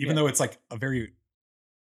 Like even though it's like a very,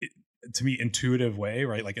 to me, intuitive way,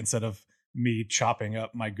 right? Like instead of me chopping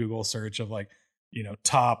up my Google search of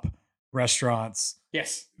top restaurants,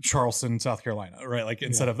 Yes. Charleston, South Carolina, right? Like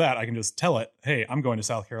instead of that, I can just tell it, hey, I'm going to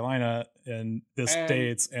South Carolina in this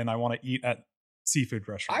dates and I want to eat at seafood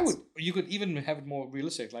restaurants. You could even have it more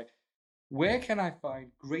realistic. Like, where can I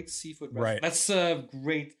find great seafood restaurants Right. that serve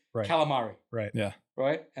great calamari? Right. Yeah.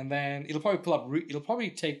 Right. And then it'll probably pull up, it'll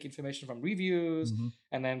probably take information from reviews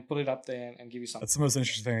and then put it up there and give you something. That's the most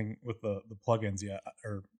interesting thing with the plugins yet,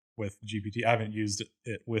 or with GPT. I haven't used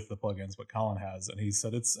it with the plugins, but Colin has, and he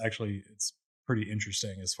said it's pretty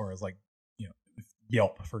interesting as far as like, you know,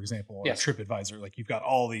 Yelp, for example, or TripAdvisor. Like you've got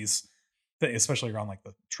all these things, especially around like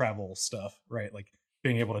the travel stuff, right? Like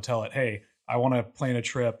being able to tell it, hey, I want to plan a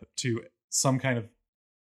trip to some kind of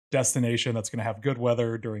destination that's going to have good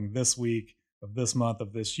weather during this week of this month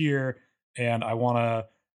of this year, and I want to,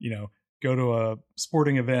 you know, go to a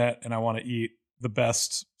sporting event and I want to eat the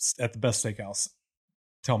best at the best steakhouse.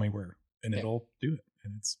 Tell me where, and it'll do it.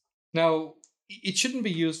 And it's now it shouldn't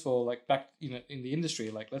be used for like back, you know, in the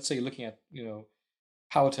industry. Like let's say you're looking at, you know,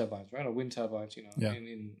 power turbines, right, or wind turbines, you know,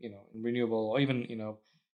 in you know, in renewable, or even, you know,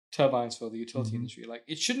 turbines for the utility industry. Like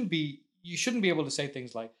you shouldn't be able to say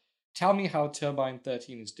things like, tell me how turbine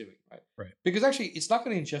 13 is doing, right? Right. Because actually, it's not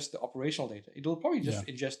going to ingest the operational data. It'll probably just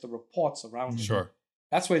ingest the reports around it. Sure.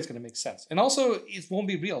 That's where it's going to make sense. And also, it won't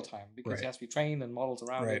be real time because it has to be trained and models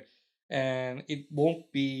around it. And it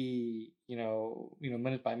won't be, you know,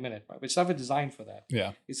 minute by minute, right? But it's never designed for that.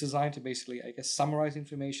 Yeah. It's designed to basically, I guess, summarize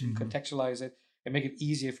information, contextualize it, and make it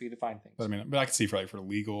easier for you to find things. But I can see for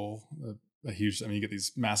legal, a huge. I mean, you get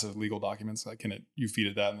these massive legal documents. Like, you feed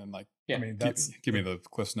it that, and then like, I mean, give me the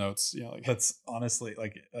Cliff Notes. Yeah, like that's honestly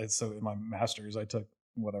like. So in my master's, I took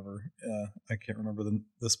whatever. I can't remember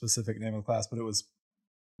the specific name of the class, but it was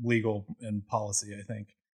legal and policy, I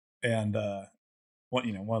think. And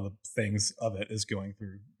one of the things of it is going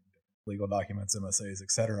through legal documents, MSAs,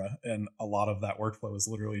 etc. And a lot of that workflow is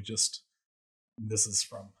literally just, this is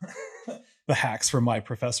from the hacks from my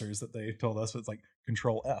professors that they told us. It's like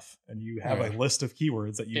Control F, and you have a list of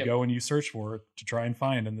keywords that you go and you search for to try and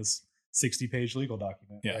find in this 60-page legal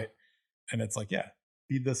document, right? And it's like,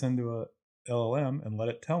 feed this into a LLM and let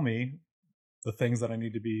it tell me the things that I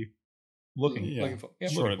need to be looking for.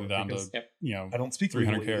 Short it down to I don't speak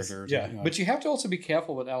 300 characters. But you have to also be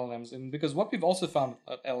careful with LLMs, and because what we've also found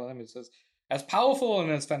at LLM is as powerful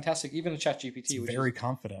and as fantastic, even a ChatGPT, which very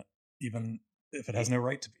confident, even if it has no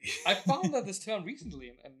right to be. I found that this term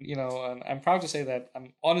recently, and you know, and I'm proud to say that,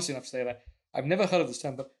 I'm honest enough to say that I've never heard of this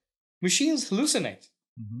term, but machines hallucinate.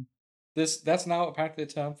 That's now apparently a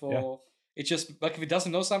term for it. Just like if it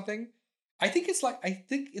doesn't know something, I think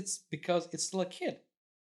it's because it's still a kid.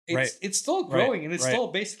 It's still growing, and it's still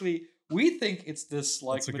basically, we think it's this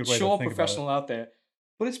like mature professional out there,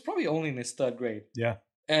 but it's probably only in his third grade.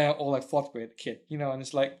 Or like fourth grade kid, you know, and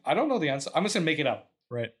it's like, I don't know the answer. I'm just gonna make it up.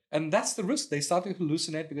 Right. And that's the risk. They start to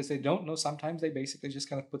hallucinate because they don't know. Sometimes they basically just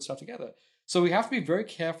kind of put stuff together. So we have to be very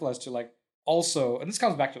careful as to like also, and this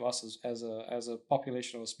comes back to us as a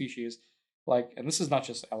population or a species, like, and this is not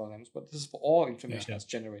just LLMs, but this is for all information that's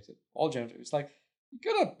generated, all generated. It's like, you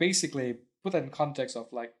gotta basically put that in context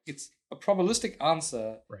of like, it's a probabilistic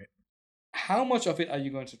answer. Right. How much of it are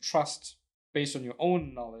you going to trust based on your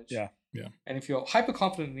own knowledge? Yeah. And if you're hyper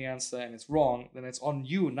confident in the answer and it's wrong, then it's on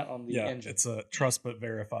you, not on the engine. It's a trust but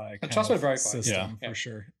verify system for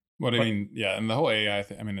sure. What I mean, and the whole AI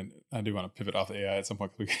thing, I mean, I do want to pivot off the AI at some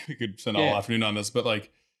point because we could spend all afternoon on this, but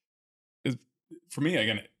like, for me,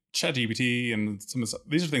 again, ChatGPT and some of this,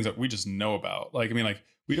 these are things that we just know about. Like, I mean, like,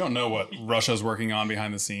 we don't know what Russia's working on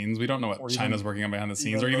behind the scenes. We don't know what China's working on behind the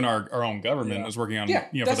scenes, or even our own government is working on,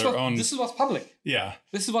 for their own. This is what's public. Yeah.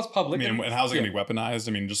 This is what's public. I mean, and how's it going to be weaponized?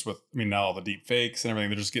 I mean, now all the deep fakes and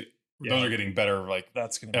everything, those are getting better, like,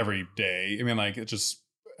 that's gonna every day. I mean, like, it just,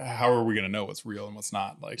 how are we going to know what's real and what's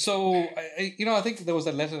not? Like, so, I think there was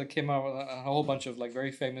a letter that came out with a whole bunch of like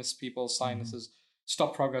very famous people, scientists,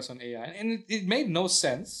 stop progress on AI. And it made no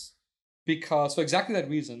sense. Because for exactly that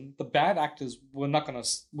reason, the bad actors were not gonna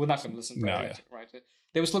listen to it, right?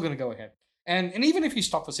 They were still gonna go ahead, and even if you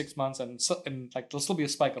stop for 6 months and like there'll still be a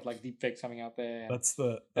spike of like deep fakes coming out there. That's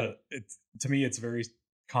it's, to me, it's very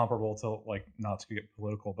comparable to, like, not to get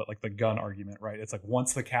political, but like the gun argument, right? It's like,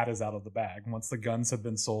 once the cat is out of the bag, once the guns have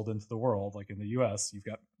been sold into the world, like in the US, you've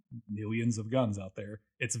got millions of guns out there.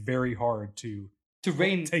 It's very hard to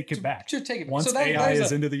take it back. Once so AI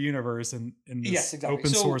is into the universe and in this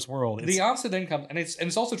open source world, the answer then comes, and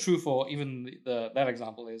it's also true for even that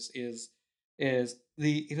example it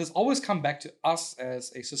has always come back to us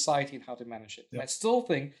as a society and how to manage it. And I still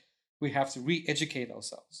think we have to re-educate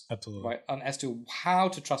ourselves. Absolutely. Right, as to how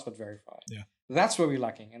to trust but verify. Yeah. That's where we're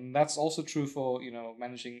lacking, and that's also true for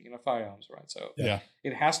managing firearms, right? So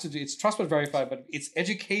it has to do. It's trust but verify, but it's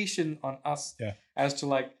education on us as to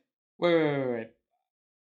like, wait.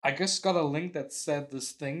 I just got a link that said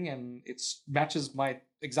this thing, and it matches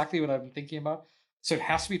exactly what I'm thinking about. So it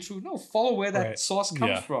has to be true. No, follow where that source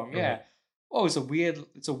comes from. Yeah. Right. Oh, it's a weird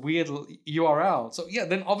URL. So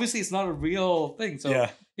then obviously it's not a real thing. So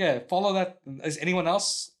follow that. Is anyone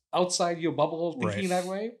else outside your bubble thinking that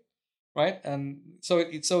way? Right. And so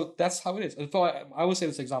so that's how it is. And I always say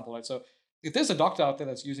this example, right? So if there's a doctor out there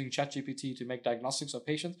that's using ChatGPT to make diagnostics of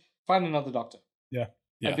patients, find another doctor. Yeah.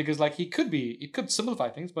 Yeah. Because like it could simplify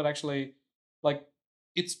things, but actually like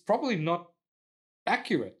it's probably not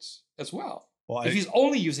accurate as well. Well, if he's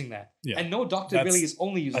only using that, and no doctor really is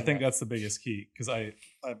only using that. I think that's the biggest key, because I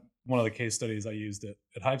one of the case studies I used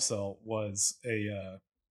at HiveCell was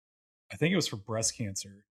I think it was for breast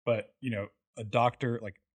cancer, but a doctor,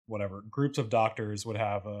 like whatever, groups of doctors would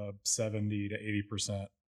have a 70 to 80%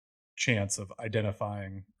 chance of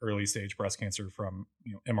identifying early stage breast cancer from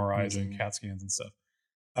MRIs and CAT scans and stuff.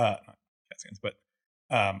 Not CAT scans, but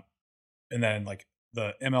and then like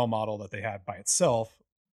the ML model that they had by itself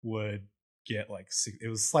would get like, it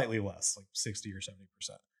was slightly less, like 60 or 70%.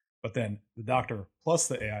 But then the doctor plus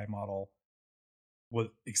the AI model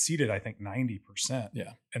exceeded, I think, 90%.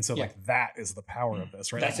 Yeah. And so like that is the power of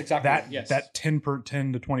this, right? That's exactly that. Yes. That 10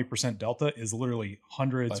 to 20% delta is literally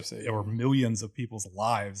hundreds or millions of people's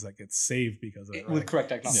lives that get saved because of it. With correct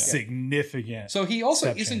diagnosis. Significant. So he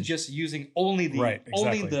also isn't just using only the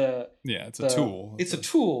it's a tool. It's a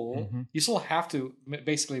tool. Mm-hmm. You still have to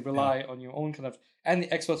basically rely on your own kind of, and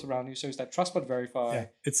the experts around you. So it's that trust but verify. Yeah.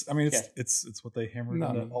 It's what they hammered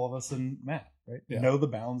into all of us in math, right? Yeah. Know the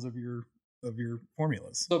bounds of your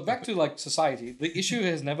formulas. So back to like society, the issue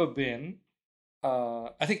has never been,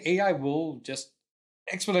 I think AI will just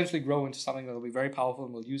exponentially grow into something that will be very powerful,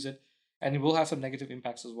 and we'll use it, and it will have some negative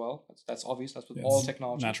impacts as well. That's obvious. That's with all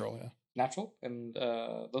technology. Natural. And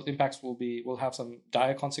those impacts will have some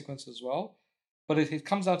dire consequences as well. But it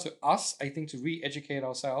comes down to us, I think, to re-educate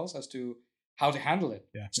ourselves as to how to handle it.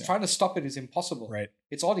 Trying to stop it is impossible. Right.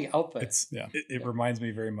 It's already out there. It reminds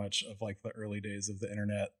me very much of like the early days of the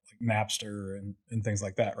internet, like Napster and things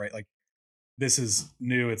like that, right? Like this is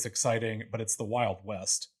new, it's exciting, but it's the Wild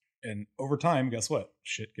West. And over time, guess what?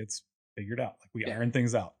 Shit gets figured out. Like we iron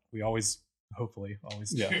things out. We hopefully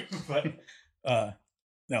always do. But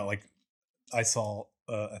no, like I saw,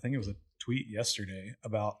 I think it was a tweet yesterday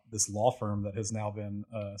about this law firm that has now been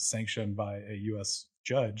sanctioned by a U.S.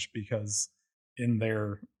 judge because in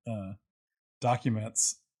their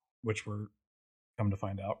documents, which were, come to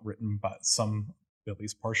find out, written by some, at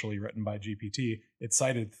least partially written by GPT, it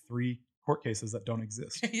cited 3 court cases that don't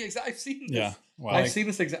exist. I've seen this. Yeah, wow. I've seen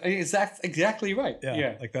this exactly right.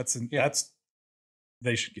 Yeah. Like that's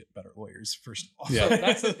they should get better lawyers first of all.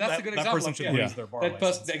 Yeah, so that's a good example. That person should lose their bar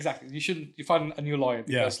license. Exactly. You find a new lawyer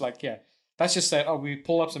because that's just said, we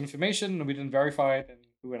pulled up some information and we didn't verify it and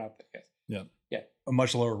we went out there. Yes. Yeah. A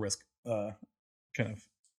much lower risk kind of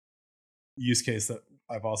use case that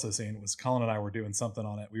I've also seen was Colin and I were doing something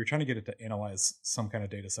on it. We were trying to get it to analyze some kind of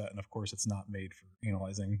data set. And of course it's not made for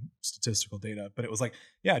analyzing statistical data, but it was like,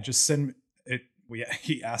 just send it.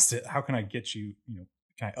 He asked it, how can I get you,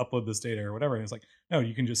 can I upload this data or whatever? And it's like, no,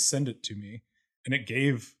 you can just send it to me. And it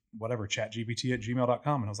gave whatever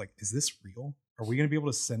chatgpt@gmail.com. And I was like, is this real? Are we going to be able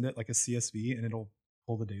to send it like a CSV and it'll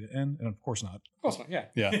pull the data in? And of course not. Of course not.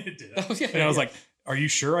 Yeah. It did. And I was like, are you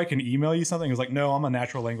sure I can email you something? It was like, no, I'm a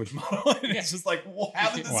natural language model. And it's just like, well,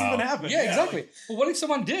 how did this even happen? Yeah, exactly. Well, what if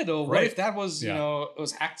someone did? Or what if that was, it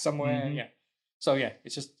was hacked somewhere? Mm-hmm. Yeah. So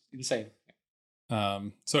it's just insane.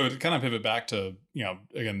 So to kind of pivot back to,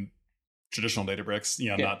 again, traditional Databricks,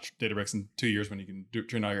 not Databricks in 2 years when you can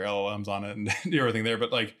turn all your LLMs on it and do everything there.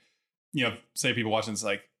 But like, say people watching, it's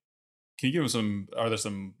like, can you give them are there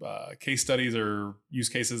some case studies or use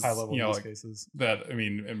cases, high level use cases that, and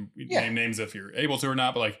name names if you're able to or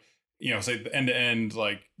not, but like, say the end to end,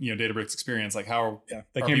 like, Databricks experience, like how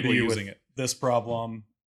they are came people to you using with it? This problem,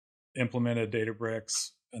 implemented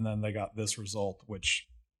Databricks, and then they got this result, which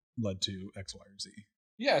led to X, Y, or Z.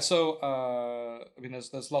 Yeah. So,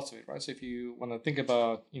 there's lots of it, right? So if you want to think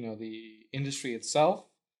about, the industry itself,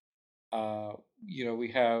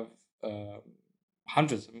 we have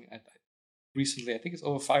hundreds. Recently, I think it's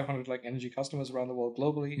over 500 like energy customers around the world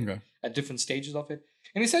globally at different stages of it.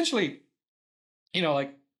 And essentially,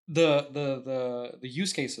 like the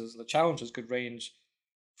use cases, the challenges could range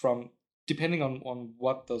from, depending on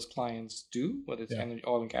what those clients do, whether it's energy,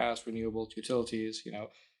 oil and gas, renewables, utilities,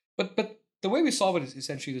 but the way we solve it is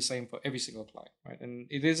essentially the same for every single client, right? And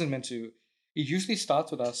it isn't meant to, it usually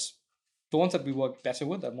starts with us the ones that we work better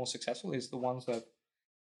with, that are more successful, is the ones that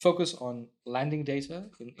focus on landing data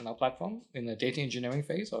in our platform in the data engineering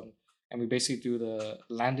phase and we basically do the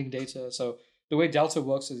landing data. So the way Delta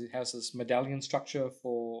works is it has this medallion structure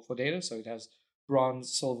for data. So it has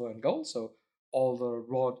bronze, silver, and gold. So all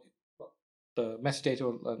the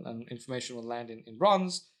metadata and information will land in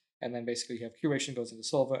bronze, and then basically you have curation goes into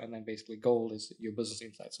silver, and then basically gold is your business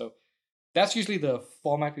insight. So that's usually the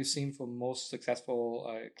format we've seen for most successful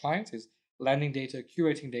clients is landing data,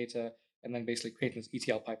 curating data, and then basically creating this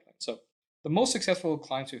ETL pipeline. So the most successful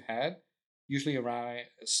clients we've had usually are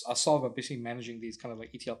solved by basically managing these kind of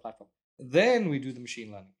like ETL platform. Then we do the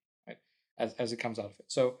machine learning, right? As it comes out of it.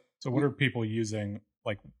 So what are people using?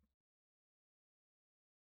 Like,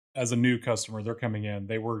 as a new customer, they're coming in,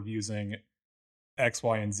 they were using X,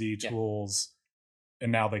 Y, and Z tools,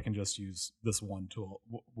 and now they can just use this one tool.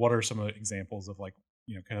 What are some of the examples of, like,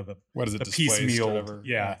 you know, kind of what is it, the piecemeal?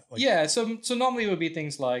 So normally it would be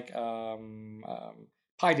things like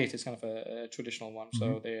PyData is kind of a traditional one.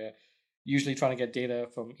 So they're usually trying to get data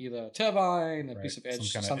from either a turbine, a piece of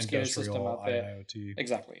edge, some SCADA system out there. IoT.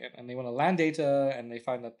 Exactly. And they want to land data, and they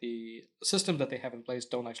find that the systems that they have in place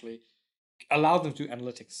don't actually allow them to do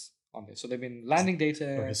analytics on this. So they've been landing data.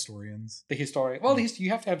 They're historians. Well, you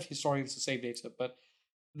have to have historians to save data, but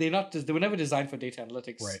they were never designed for data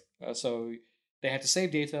analytics. Right. So they had to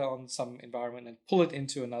save data on some environment and pull it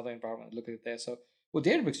into another environment and look at it there. So with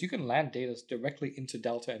Databricks, you can land data directly into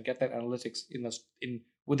Delta and get that analytics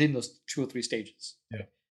within those 2 or 3 stages. Yeah.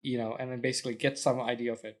 You know, and then basically get some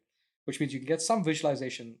idea of it, which means you can get some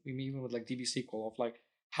visualization, even with like DB SQL, of like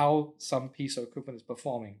how some piece of equipment is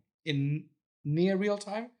performing in near real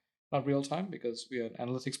time, not real time, because we are an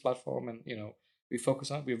analytics platform and, you know, we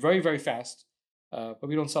focus on, we're very, very fast, but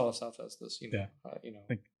we don't sell ourselves as this, you know. I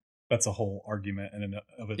think that's a whole argument in and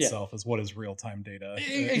of itself, is what is real-time data?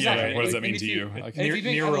 Exactly. Right. What does that mean to you? Like,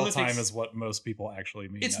 near real-time is what most people actually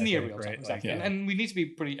mean. It's near real-time, right? Exactly. Yeah. And we need to be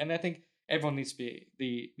pretty, and I think everyone needs to be,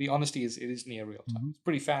 the honesty is, it is near real-time. It's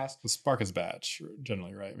pretty fast. The Spark is batch,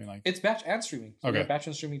 generally, right? I mean, like, it's batch and streaming. So okay. We have batch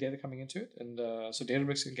and streaming data coming into it, and so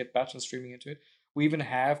Databricks can get batch and streaming into it. We even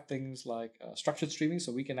have things like structured streaming,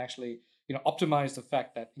 so we can actually, you know, optimize the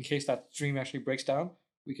fact that in case that stream actually breaks down,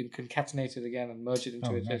 we can concatenate it again and merge it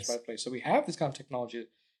into its right place. So we have this kind of technology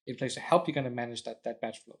in place to help you kind of manage that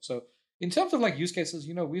batch flow. So in terms of like use cases,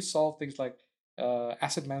 you know, we solve things like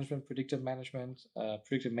asset management, predictive management,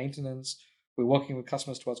 predictive maintenance. We're working with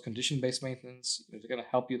customers towards condition-based maintenance. You know, they're going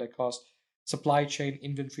to help you that cost. Supply chain,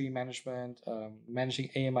 inventory management,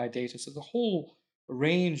 managing AMI data. So the whole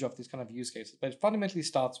range of these kind of use cases. But it fundamentally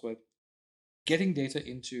starts with getting data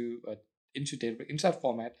into Databricks, into that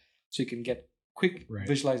format, so you can get quick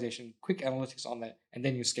visualization, quick analytics on that, and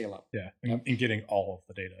then you scale up. Yeah, and getting all of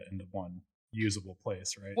the data into one usable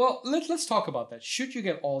place, right? Well, let's talk about that. Should you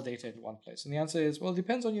get all data in one place? And the answer is, well, it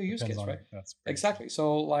depends on your use case, right? That's exactly.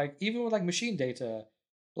 So, like, even with like machine data,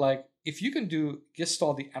 like if you can just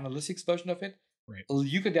store the analytics version of it,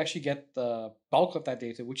 you could actually get the bulk of that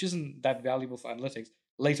data, which isn't that valuable for analytics,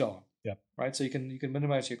 later on. Yeah. Right. So you can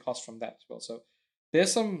minimize your cost from that as well. So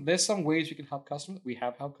there's some ways you can help customers. We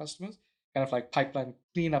have helped customers kind of like pipeline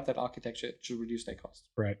clean up that architecture to reduce their cost.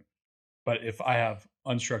 Right. But if I have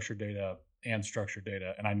unstructured data and structured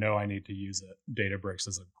data, and I know I need to use it, Databricks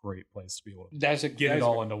is a great place to be able to get it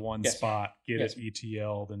all into one spot, get it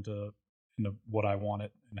ETL'd into what I want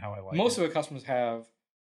it and how I like it. Most of our customers have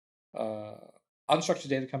unstructured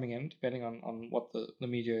data coming in, depending on what the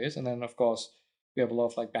media is. And then, of course, we have a lot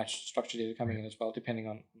of like batch structured data coming in as well, depending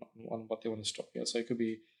on what they want to store. Yeah, so it could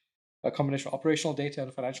be a combination of operational data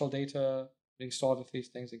and financial data being stored into these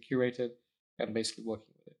things and curated and basically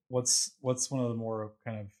working with it. What's one of the more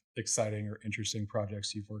kind of exciting or interesting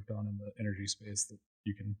projects you've worked on in the energy space that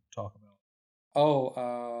you can talk about?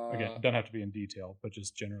 Again, it doesn't have to be in detail, but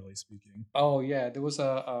just generally speaking. Oh yeah, there was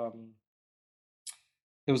a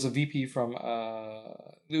VP from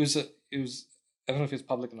it was I don't know if it's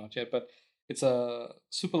public or not yet, but it's a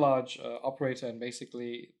super large operator, and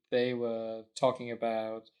basically they were talking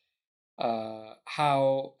about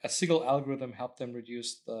how a single algorithm helped them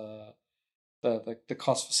reduce the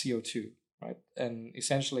cost for CO2, right? And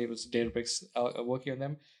essentially it was Databricks working on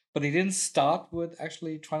them, but they didn't start with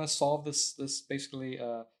actually trying to solve this basically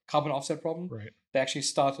carbon offset problem. Right. They actually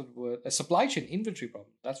started with a supply chain inventory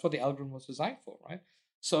problem. That's what the algorithm was designed for, right?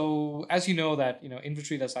 So as you know that,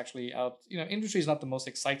 inventory that's actually out, inventory is not the most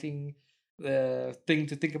exciting thing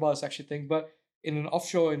to think about as actually thing, but in an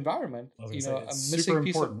offshore environment, a missing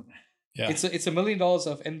piece of, it's $1 million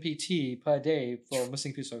of NPT per day for a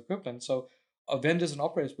missing piece of equipment. So vendors and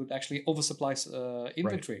operators would actually oversupply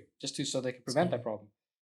inventory so they can prevent that problem.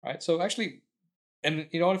 right? So actually, and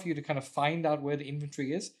in order for you to kind of find out where the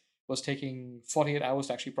inventory is, was taking 48 hours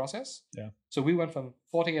to actually process. Yeah. So we went from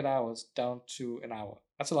 48 hours down to an hour.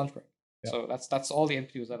 That's a lunch break. Yeah. So that's all the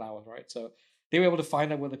entity was an hour, right? So they were able to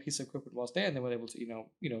find out where the piece of equipment was there, and they were able to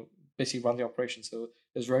basically run the operation. So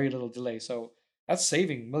there's very little delay. So that's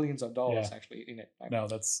saving millions of dollars actually in it. Right? No,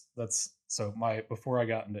 that's so before I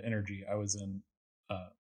got into energy, I was in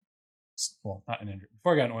not in energy.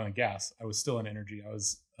 Before I got in oil and gas, I was still in energy. I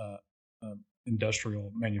was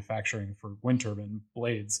industrial manufacturing for wind turbine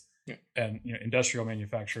blades. Yeah. And industrial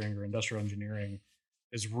manufacturing or industrial engineering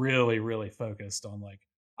is really, really focused on like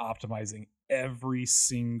optimizing every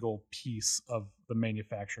single piece of the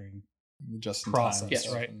manufacturing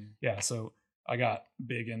process, right? Yeah. So I got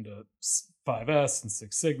big into 5S and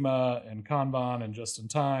Six Sigma and Kanban and just in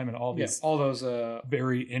time and all those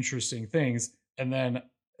very interesting things. And then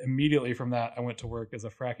immediately from that, I went to work as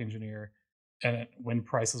a frac engineer, and when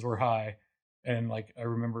prices were high, and like I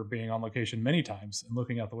remember being on location many times and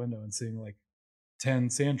looking out the window and seeing like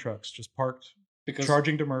 10 sand trucks just parked,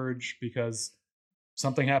 charging to merge because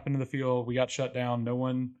something happened in the field. We got shut down.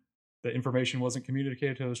 The information wasn't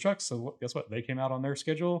communicated to those trucks. So guess what? They came out on their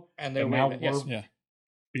schedule, and now we're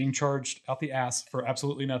being charged out the ass for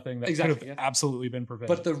absolutely nothing that could have absolutely been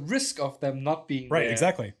prevented. But the risk of them not being right, there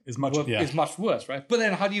exactly, is much worse, right? But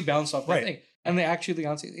then how do you balance off that thing? And the answer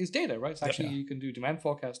is data, right? It's actually you can do demand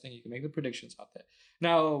forecasting, you can make the predictions out there.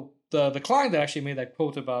 Now, the client that actually made that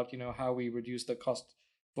quote about how we reduce the cost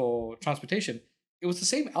for transportation, it was the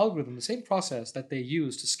same algorithm, the same process that they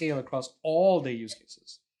used to scale across all their use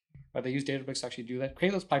cases. Right? They use Databricks to actually do that,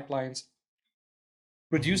 create those pipelines,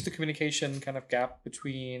 reduce the communication kind of gap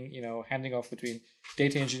between, handing off between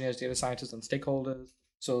data engineers, data scientists, and stakeholders.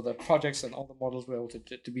 So the projects and all the models were able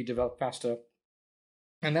to be developed faster.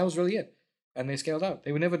 And that was really it. And they scaled out.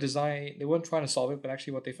 They were never they weren't trying to solve it, but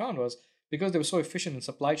actually what they found was because they were so efficient in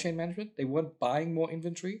supply chain management, they weren't buying more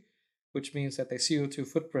inventory, which means that their CO2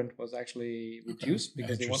 footprint was actually reduced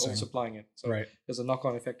because they weren't oversupplying it. So there's a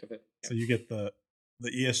knock-on effect of it. So you get the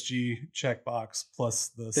ESG checkbox plus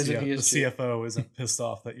the CFO isn't pissed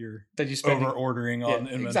off that you're over ordering on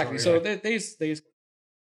inventory. Exactly. So there's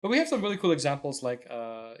but we have some really cool examples like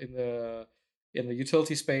in the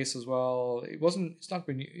utility space as well. It was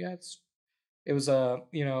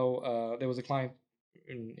there was a client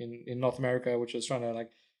in North America which was trying to like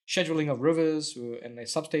scheduling of rivers and their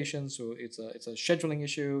substations. So it's a scheduling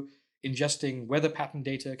issue, ingesting weather pattern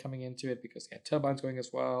data coming into it because they had turbines going as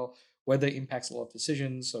well. Weather impacts a lot of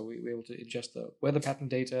decisions, so we were able to ingest the weather pattern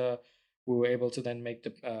data. We were able to then make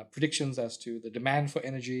the predictions as to the demand for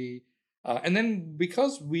energy, and then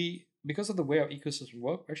because of the way our ecosystem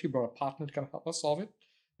works, we actually brought a partner to kind of help us solve it.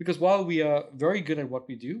 Because while we are very good at what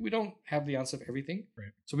we do, we don't have the answer for everything.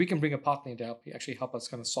 Right. So we can bring a partner in to help us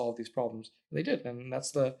kind of solve these problems. And they did, and that's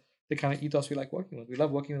the kind of ethos we like working with. We love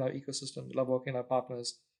working with our ecosystem. We love working with our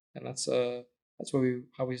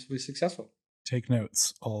how we're successful. Take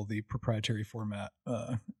notes, all the proprietary format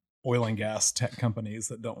oil and gas tech companies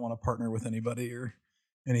that don't want to partner with anybody or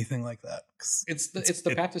anything like that. It's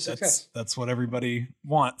the path to success. That's what everybody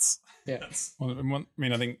wants. Yeah. I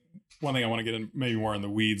think one thing I want to get in maybe more in the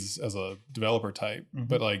weeds as a developer type,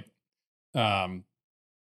 but like,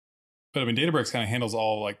 Databricks kind of handles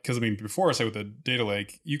all because before, say with the data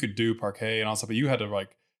lake, you could do Parquet and all stuff, but you had to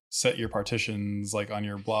like set your partitions like on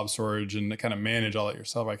your blob storage and kind of manage all that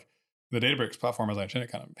yourself. Like the Databricks platform, as I understand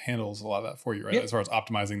it, kind of handles a lot of that for you, right? Yep. As far as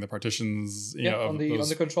optimizing the partitions. On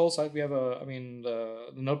the control side, we have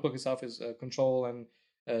the notebook itself is a control and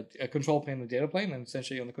a control plane and a data plane, and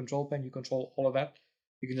essentially on the control plane, you control all of that.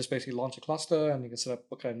 You can just basically launch a cluster, and you can set up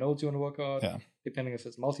what kind of nodes you want to work on, depending if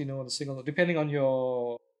it's multi-node or single node, depending on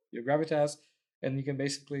your gravitas, and you can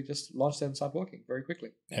basically just launch them and start working very quickly.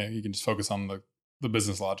 Yeah, you can just focus on the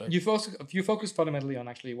business logic. You focus fundamentally on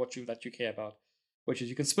actually what you care about, which is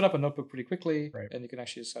you can spin up a notebook pretty quickly, and you can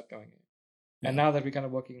actually just start going. Yeah. And now that we're kind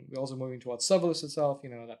of working, we're also moving towards serverless itself.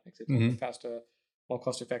 That makes it a little bit faster, more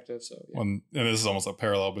cost effective. So and this is almost a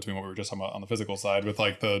parallel between what we were just talking about on the physical side with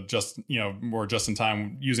like the more just in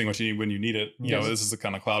time using what you need when you need it. This is the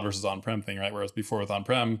kind of cloud versus on-prem thing, right? Whereas before with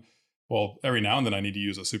on-prem, well, every now and then I need to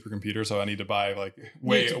use a supercomputer, so I need to buy like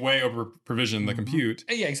way over provision the compute.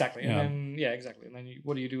 Yeah, exactly. And then exactly. And then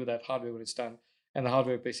what do you do with that hardware when it's done? And the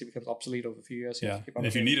hardware basically becomes obsolete over a few years. So and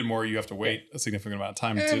if you need it more, you have to wait a significant amount of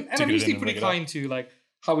time to and I'm usually pretty kind to like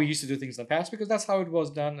how we used to do things in the past because that's how it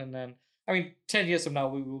was done. And then 10 years from now,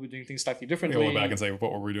 we will be doing things slightly differently. We'll go back and say,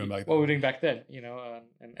 what were we doing back then? What were we doing back then?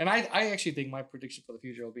 And I actually think my prediction for the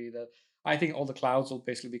future will be that I think all the clouds will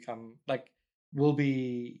basically become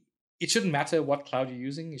it shouldn't matter what cloud you're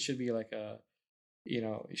using. It should be like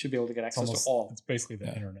you should be able to get It's access to all. It's basically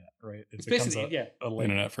the internet, right? It's basically a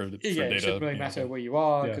link. Internet for data. It shouldn't really matter where you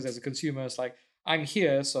are, because Yeah. as a consumer, it's like, I'm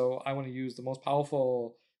here, so I want to use the most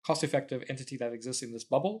powerful, cost-effective entity that exists in this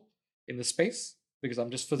bubble, in this space, because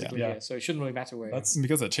I'm just physically Yeah. here. So it shouldn't really matter where. That's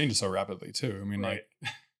because it changes so rapidly too. I mean, right.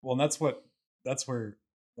 like, Well, and that's where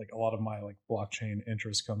like a lot of my like blockchain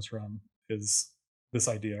interest comes from, is this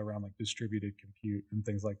idea around like distributed compute and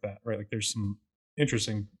things like that, right? Like there's some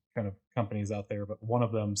interesting kind of companies out there, but one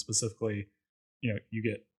of them specifically, you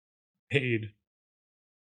get paid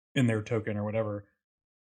in their token or whatever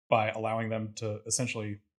by allowing them to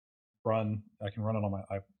essentially I can run it on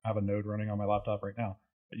I have a node running on my laptop right now,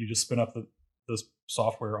 but you just spin up this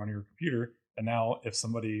software on your computer, and now if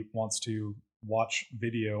somebody wants to watch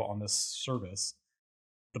video on this service,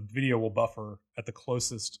 the video will buffer at the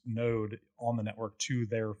closest node on the network to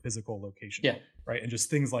their physical location. Yeah. Right. And just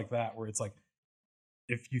things like that, where it's like,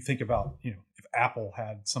 if you think about, if Apple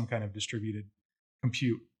had some kind of distributed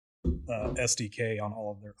compute SDK on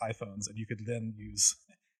all of their iPhones, and you could then use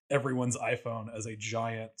everyone's iPhone as a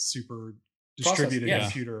giant super distributed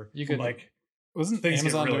computer, you could wasn't things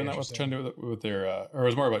Amazon really doing that with trying to do with their or it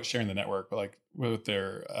was more about sharing the network, but like with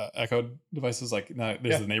their Echo devices, like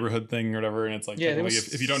there's the neighborhood thing or whatever, and it's like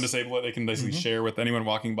if you don't disable it, they can basically share with anyone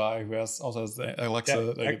walking by who also has the Alexa.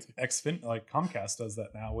 Like Comcast does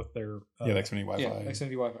that now with their the Xfinity Wi-Fi.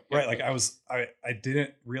 Xfinity Wi-Fi. Right, like I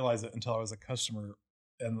didn't realize it until I was a customer,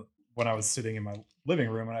 and when I was sitting in my living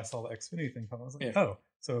room and I saw the Xfinity thing come, I was like, oh,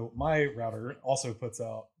 so my router also puts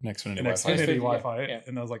out an Xfinity an Wi-Fi. Xfinity Wi-Fi,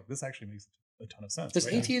 and I was like, this actually makes a ton of sense. Does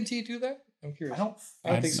AT&T do that? I'm curious. I don't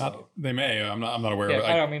think so. They may. I'm not aware. Yeah, of it.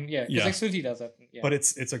 I mean, because Xfinity does that. Yeah. But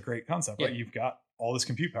it's a great concept, right? You've got all this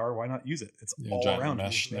compute power. Why not use it? It's all giant around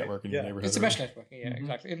mesh network in your neighborhood. It's a mesh network. Yeah,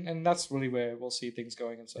 exactly. And that's really where we'll see things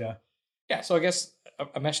going. And so so I guess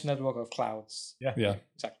a mesh network of clouds. Yeah.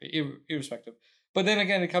 Exactly. Irrespective. But then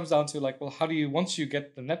again, it comes down to like, well, how do you, once you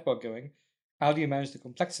get the network going, how do you manage the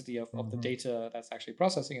complexity of the data that's actually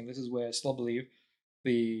processing? And this is where I still believe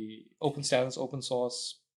the open standards, open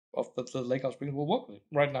source of the Lakehouse Spring will work with it.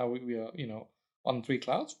 Right now, we are, on 3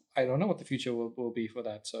 clouds. I don't know what the future will be for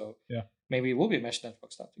that. So maybe it will be a mesh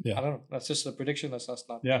network stuff. I don't know. That's just a prediction. That's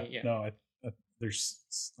not me. No, to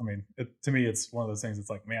me, it's one of those things. It's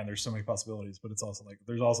like, man, there's so many possibilities, but it's also like,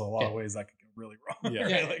 there's also a lot of ways that could go really wrong.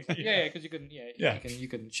 Because you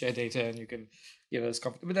can share data and you can, it's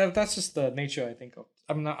complicated. But that's just the nature, I think.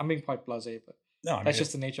 I'm being quite blasé, but that's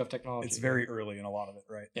just the nature of technology. It's very early in a lot of it,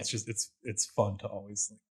 right? It's just it's fun to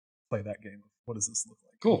always play that game. What does this look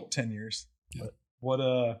like? Cool. 10 years. Yeah. But what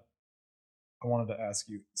I wanted to ask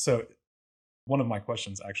you. So one of my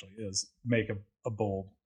questions actually is make a bold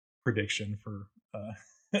prediction for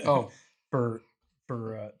for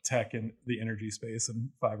tech in the energy space in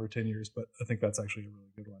 5 or 10 years, but I think that's actually a really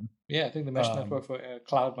good one. Yeah, I think the mesh network for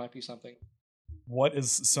cloud might be something. What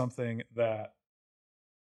is something that,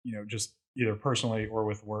 just either personally or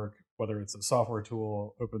with work, whether it's a software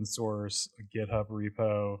tool, open source, a GitHub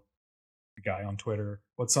repo, a guy on Twitter,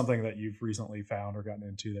 what's something that you've recently found or gotten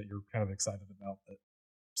into that you're kind of excited about that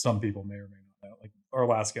some people may or may not know? Like our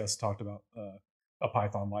last guest talked about a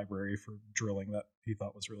Python library for drilling that he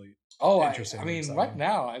thought was really interesting. I mean, right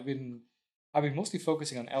now I've been mostly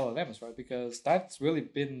focusing on LLMs, right? Because that's really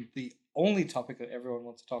been the only topic that everyone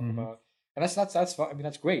wants to talk about, and that's fun. I mean,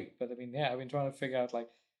 that's great. But I mean, I've been trying to figure out like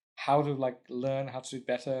how to learn how to do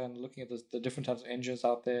better and looking at the different types of engines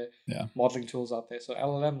out there, modeling tools out there. So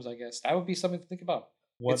LLMs, I guess that would be something to think about.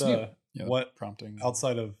 What prompting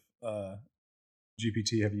outside of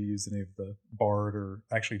GPT, have you used any of the Bard, or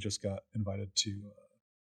actually just got invited to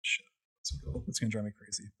it's gonna drive me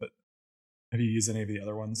crazy, but have you used any of the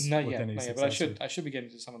other ones? Not yet, but I should be getting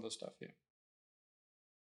into some of those stuff.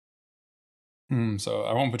 So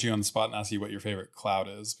I won't put you on the spot and ask you what your favorite cloud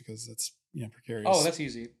is, because it's precarious. Oh, that's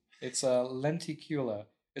easy. It's a lenticular.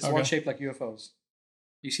 It's one shaped like UFOs.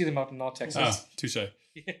 You see them out in North Texas. Ah, touche.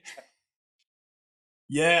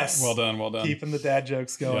 Yes. Well done. Keeping the dad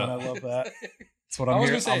jokes going. I love that. That's what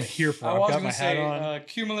I'm here for. I've got my hat on.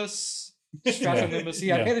 Cumulus,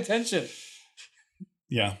 stratonimbus. I paid attention.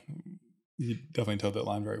 Yeah, you definitely toed that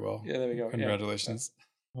line very well. Yeah, there we go. Congratulations.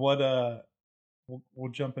 What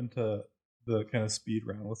we'll jump into the kind of speed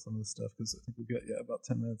round with some of this stuff, because I think we've got about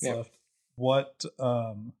 10 minutes left. What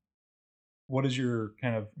is your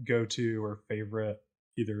kind of go-to or favorite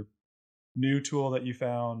either new tool that you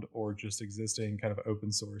found or just existing kind of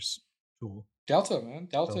open source tool? Delta, man.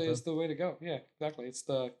 Delta is the way to go. Yeah, exactly. It's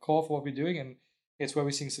the core for what we're doing, and it's where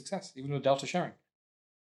we're seeing success, even with Delta sharing.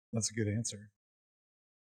 That's a good answer.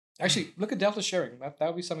 Actually, look at Delta sharing. That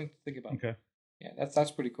would be something to think about. Okay. Yeah,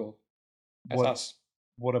 that's pretty cool. That's us.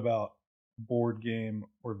 What about board game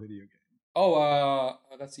or video game? Oh,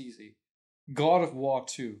 that's easy. God of War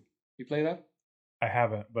 2. You play that? I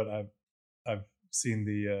haven't, but I've seen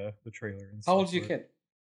the trailer. And How old's your kid?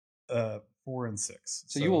 4 and 6.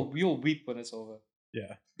 So you'll weep when it's over.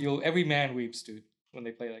 Yeah. Every man weeps, dude, when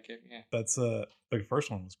they play that game. Yeah. That's the first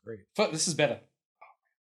one was great. This is better.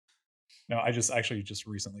 No, I just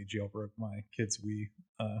recently jailbroke my kid's Wii.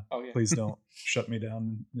 Oh yeah. Please don't shut me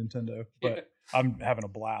down, Nintendo. But I'm having a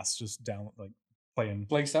blast just playing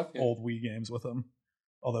stuff, old Wii games with them.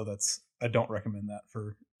 Although I don't recommend that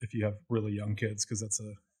for if you have really young kids, because that's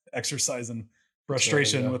a exercise in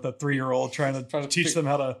frustration with a 3-year-old trying to teach them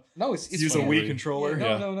how to use a Wii controller.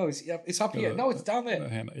 No, it's up here. No, it's down there.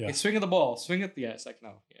 It's swinging the ball. Swing it. Yeah, it's like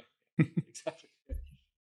no. Yeah, exactly.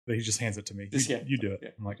 But he just hands it to me. You do it. Yeah.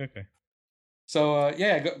 I'm like, okay. So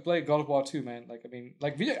play God of War 2, man. Like I mean,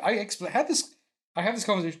 like I have this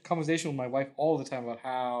conversation with my wife all the time about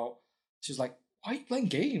how she's like, why are you playing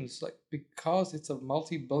games? Like, because it's a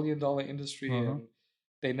multi-billion-dollar industry and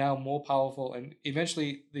they're now more powerful, and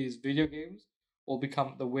eventually these video games will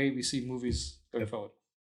become the way we see movies going forward.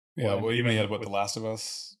 Yeah, well, even had The Last of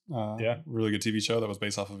Us. Really good TV show that was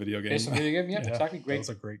based off a video game. Based on a video game, yeah, exactly. Great. That was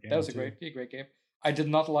a great game. That was a great game. I did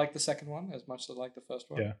not like the second one as much as I liked the first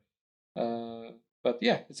one. Yeah. But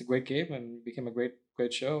yeah, it's a great game and became a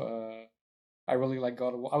great show. I really like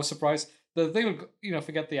God of War. I was surprised. The thing,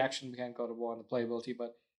 forget the action behind God of War and the playability,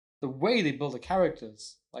 but the way they build the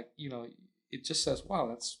characters, like, it just says, wow,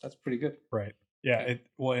 that's pretty good. Right. Yeah.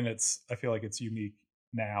 And I feel like it's unique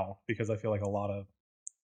now because I feel like a lot of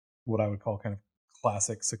what I would call kind of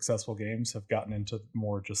classic successful games have gotten into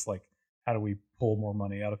more just like, how do we pull more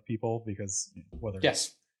money out of people? Because whether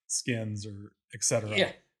it's skins or etc.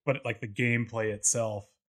 Yeah. But like the gameplay itself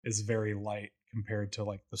is very light compared to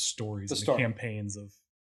like the stories and the campaigns of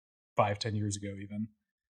 5-10 years ago even.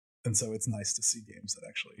 And so it's nice to see games that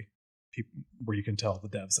actually where you can tell the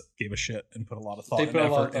devs that gave a shit and put a lot of thought and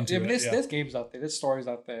effort into it. There's games out there, there's stories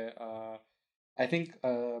out there. I think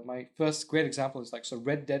my first great example is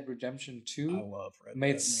Red Dead Redemption 2 I love Red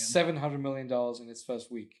made Dead, $700 million in its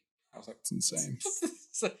first week. I was like, it's insane.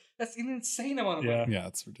 That's an insane amount of money. Yeah,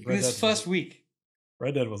 it's ridiculous. In its first week.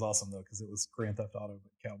 Red Dead was awesome though because it was Grand Theft Auto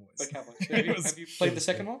but Cowboys. Have you played the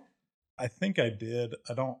second one? I think I did.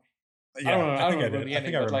 I don't. Yeah, I don't remember the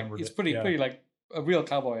ending, but it's pretty like a real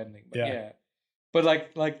cowboy ending. But but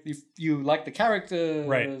like if you like the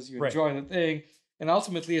characters, you enjoy the thing, and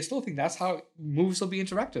ultimately, I still think that's how movies will be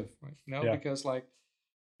interactive, right? Because like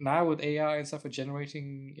now with AI and stuff for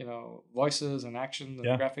generating, voices and action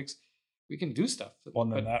and graphics, we can do stuff. Well,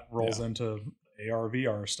 and then that rolls into AR,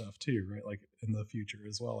 VR stuff too, right? Like in the future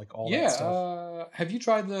as well, like all that stuff. Have you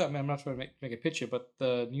tried I'm not trying to make a pitch here, but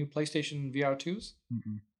the new PlayStation VR 2s?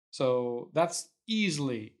 Mm-mm. So that's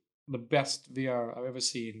easily the best VR I've ever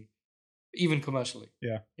seen, even commercially.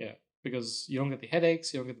 Yeah. Because you don't get the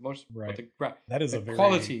headaches, you don't get the motion, right? But that is the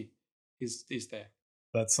quality is there.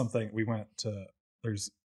 That's something we went to.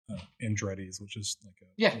 There's Andretti's, which is like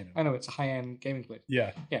I know it's a high-end gaming place.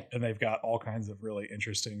 Yeah, and they've got all kinds of really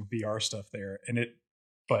interesting VR stuff there. And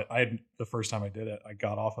but the first time I did it, I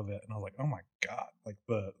got off of it and I was like, oh my god, like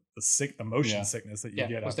the motion sickness that you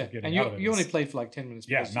get after getting out of it. And you only played for like 10 minutes.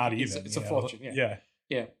 Yeah, not even. It's a fortune.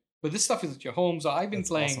 Yeah. But this stuff is at your home. So I've been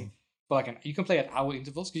playing for you can play at hour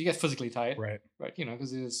intervals because you get physically tired, right?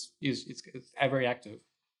 Because it's very active.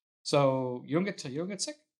 So you don't get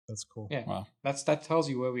sick. That's cool. Yeah, wow. That tells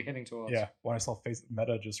you where we're heading towards. Yeah, when I saw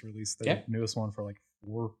Meta just released their newest one for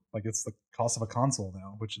it's the cost of a console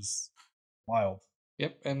now, which is wild.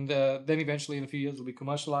 Yep, and then eventually in a few years it'll be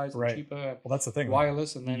commercialized and cheaper. Well, that's the thing.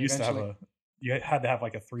 Wireless, and then you had to have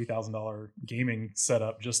like a $3,000 gaming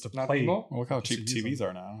setup just to play. Anymore? Well, look how cheap TVs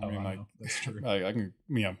are now. I mean, that's true. I can,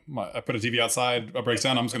 I put a TV outside, it breaks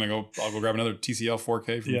down. I'll go grab another TCL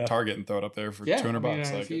 4K from Target and throw it up there for $200. I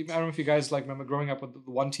don't know if you guys remember growing up with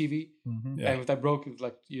the one TV, and if that broke, it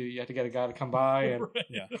was you had to get a guy to come by, and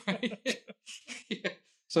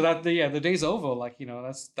So that the day's over.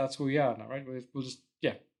 That's who we are now, right? We'll just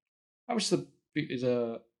How much is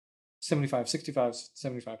a 75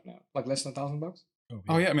 now? Like less than $1,000?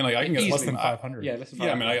 Oh yeah, I mean, I can get less than 500. Yeah, less than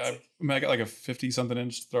 500. Yeah, I mean, I got like a 50-something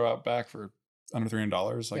inch to throw out back for under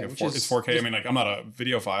 $300. Like it's 4K. I mean, I'm not a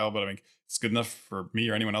videophile, but I mean, it's good enough for me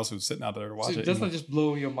or anyone else who's sitting out there to watch it. Doesn't it just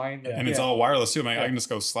blow your mind? And it's all wireless too. I mean, I can just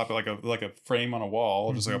go slap it like a frame on a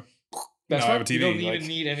wall, just like a. That's I have a TV. You don't even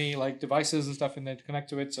need any devices and stuff in there to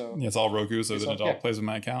connect to it. So it's all Roku, so then it all plays with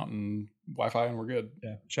my account and Wi-Fi, and we're good.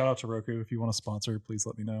 Yeah. Shout out to Roku. If you want to sponsor, please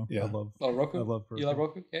let me know. Yeah. I love Roku. I love Roku. You love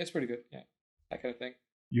Roku? Yeah, it's pretty good. Yeah, that kind of thing.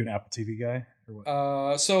 You an Apple TV guy or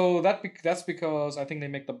what? So that's because I think they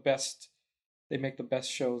make the best. They make the best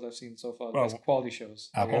shows I've seen so far. The best quality shows.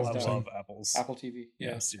 Apple, I hands love down. Apple's Apple TV.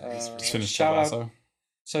 Yeah. series. Just finished Ted shout out. Lasso.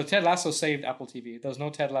 So Ted Lasso saved Apple TV. There's no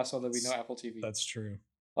Ted Lasso that we know Apple TV. That's true.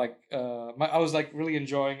 Like I was like really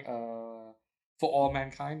enjoying For All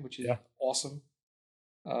Mankind, which is awesome.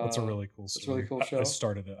 That's a really cool story. It's a really cool show. I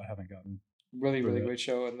started it. I haven't gotten really great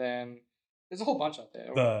show. And then there's a whole bunch out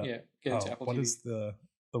there. Get into Apple TV. What is the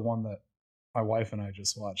one that my wife and I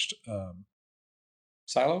just watched?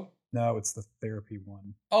 Silo? No, it's the therapy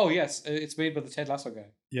one. Oh yes, it's made by the Ted Lasso guy.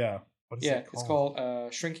 Yeah. What is it called? It's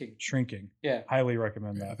called Shrinking. Shrinking. Yeah. Highly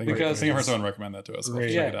recommend that. I think I heard someone recommend that to us.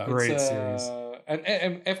 Great, check it out. Great series.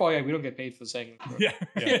 And FYI, we don't get paid for saying. Yeah.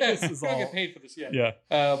 This is we don't get paid for this yet. Yeah.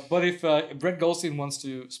 But if Brett Goldstein wants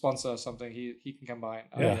to sponsor something, he can come by.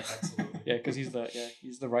 Absolutely. Yeah, because he's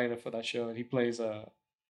the writer for that show, and he plays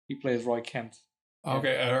Roy Kent.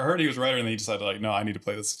 Okay, I heard he was a writer, and then he decided like, no, I need to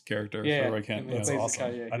play this character for Roy Kent. That's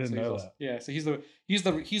awesome. I didn't know that. Yeah, so he's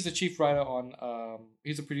the chief writer on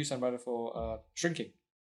he's the producer and writer for Shrinking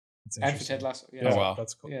and for Ted Lasso. Yeah. Oh wow,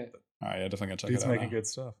 that's cool. Yeah. All right, definitely gonna check He's it out. He's making good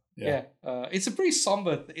stuff. Yeah. It's a pretty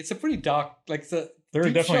somber. It's a pretty dark. Like there are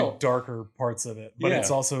definitely darker parts of it, but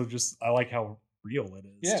it's also just I like how real it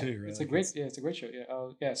is too. Right? It's a great show.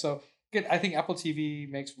 Yeah. So good. I think Apple TV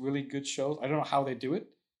makes really good shows. I don't know how they do it.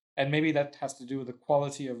 And maybe that has to do with the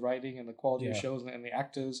quality of writing and the quality of shows and the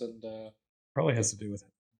actors and probably has to do with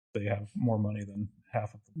they have more money than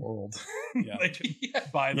half of the world. Yeah, they can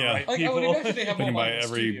buy the right people. I would imagine they have they more can buy money than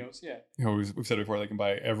every. studios. Yeah, you know, we've said it before. They can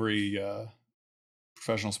buy every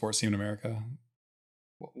professional sports team in America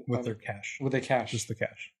with their cash. With their cash, just the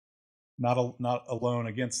cash. Not alone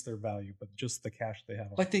against their value, but just the cash they have.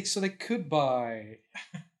 Like they could buy.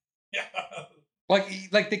 Yeah.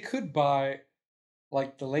 Like they could buy.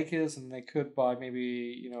 Like the Lakers, and they could buy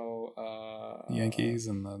maybe Yankees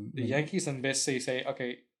and the Yankees, and basically say,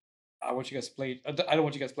 okay, I want you guys to play. I don't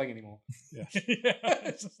want you guys playing anymore. Yeah,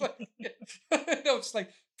 it's just like no, it's like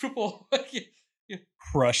triple.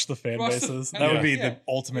 Crush the fan bases. That would be the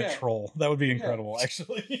ultimate troll. That would be incredible,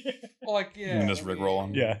 actually. Like and just rickroll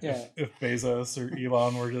them. Yeah. If Bezos or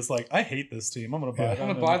Elon were just like, I hate this team, I'm gonna buy them.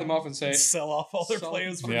 I'm gonna buy them off and say sell off all their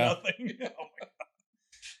players for nothing. Oh my god.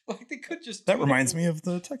 Like they could just. That reminds me of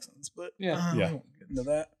the Texans, but I won't get into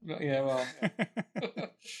that. Yeah, well.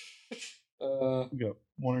 We got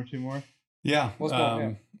one or two more. Yeah. What's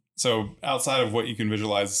going? So outside of what you can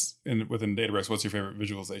visualize within Databricks, what's your favorite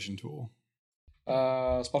visualization tool?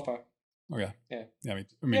 Spotify. Okay. Yeah. Yeah. Me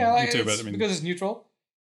too. But I mean, because it's neutral,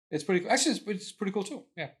 it's pretty. Actually, it's pretty cool too.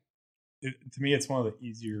 Yeah. To me, it's one of the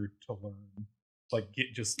easier to learn. Like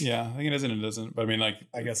get just. Yeah, I think it is and it doesn't. But I mean, like,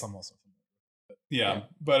 I guess I'm also. Yeah,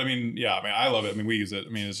 but I mean, I love it. I mean, we use it. I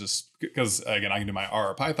mean, it's just because again, I can do my R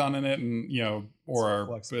or Python in it, and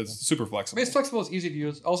but it's super flexible. I mean, it's flexible. It's easy to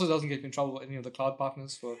use. Also, doesn't get you in trouble with any of the cloud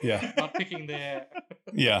partners for not picking their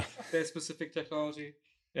their specific technology.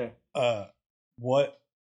 Yeah.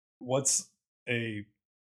 What's a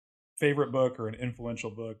favorite book or an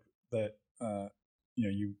influential book that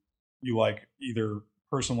you like either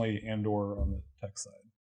personally and or on the tech side?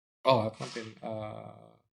 Oh, I've been.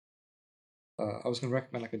 I was going to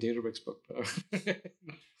recommend like a Databricks book. But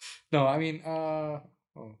no, I mean,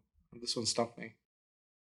 this one stumped me.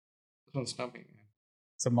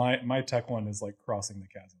 So my tech one is like Crossing the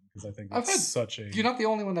Chasm because I think it's such a. You're not the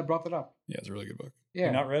only one that brought that up. Yeah, it's a really good book. Yeah,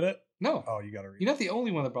 you not read it? No. Oh, you got to read. You're not the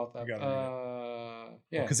only one that brought that. You got to read it.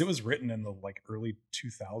 Yeah, because it was written in the like early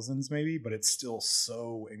 2000s maybe, but it's still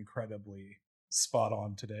so incredibly spot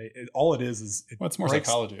on today. All it is it's more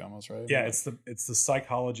psychology almost, right? Yeah, it's the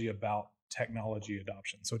psychology about technology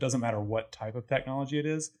adoption. So it doesn't matter what type of technology it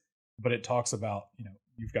is, but it talks about,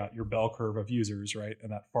 you've got your bell curve of users, right?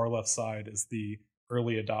 And that far left side is the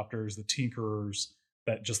early adopters, the tinkerers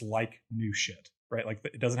that just like new shit, right? Like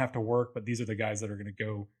it doesn't have to work, but these are the guys that are going to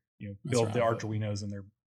go, build the Arduinos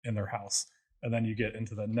in their house. And then you get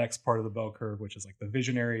into the next part of the bell curve, which is like the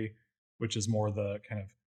visionary, which is more the kind of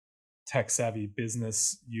tech savvy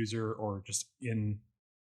business user or just in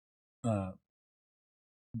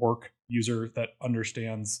work user that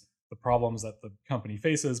understands the problems that the company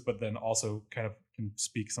faces, but then also kind of can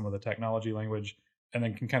speak some of the technology language and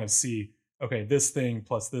then can kind of see, okay, this thing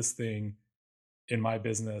plus this thing in my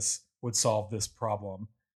business would solve this problem.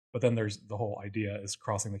 But then there's the whole idea is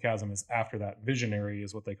crossing the chasm is after that visionary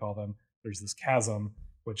is what they call them. There's this chasm,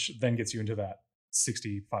 which then gets you into that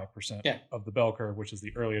 65% of the bell curve, which is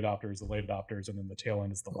the early adopters, the late adopters, and then the tail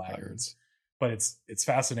end is the laggards. But it's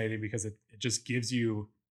fascinating because it just gives you.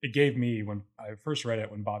 It gave me, when I first read it,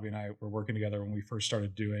 when Bobby and I were working together, when we first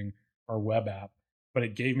started doing our web app, but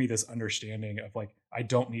it gave me this understanding of like, I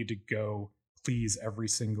don't need to go please every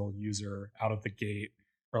single user out of the gate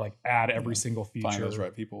or like add every single feature. Find those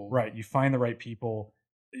right people. Right. You find the right people.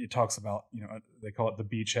 It talks about, they call it the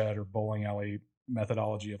beachhead or bowling alley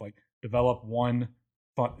methodology of like develop one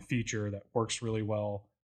feature that works really well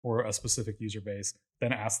for a specific user base,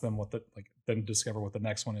 then ask them then discover what the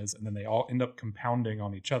next one is. And then they all end up compounding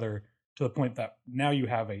on each other to the point that now you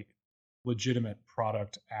have a legitimate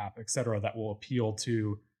product, app, et cetera, that will appeal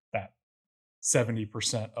to that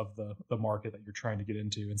 70% of the market that you're trying to get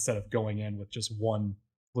into, instead of going in with just one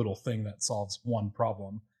little thing that solves one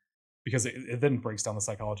problem. Because it then breaks down the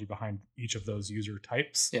psychology behind each of those user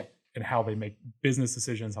types and how they make business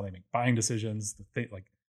decisions, how they make buying decisions.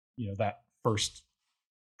 That first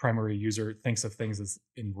primary user thinks of things as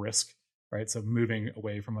in risk, right? So moving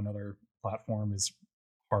away from another platform is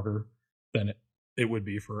harder than it would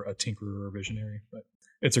be for a tinkerer or a visionary, but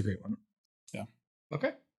it's a great one. Yeah.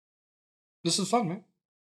 Okay. This is fun, man.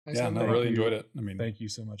 I really enjoyed it. I mean, thank you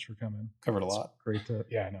so much for coming. Covered a lot. Great to,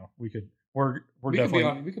 I know we could. We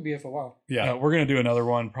could be here for a while. Yeah, we're gonna do another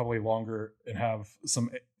one probably longer and have some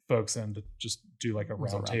folks in to just do like a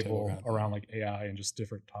round table around like AI and just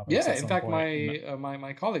different topics. Yeah, in fact,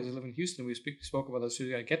 my colleagues who live in Houston, we spoke about this. So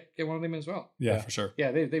get one of them as well. Yeah, for sure.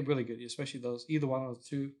 Yeah, they're really good, especially those either one of the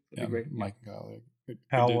two. That'd be great. Mike and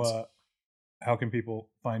Kyle. How can people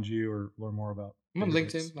find you or learn more about? I'm on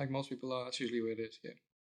LinkedIn, like most people are. That's usually where it is. Yeah.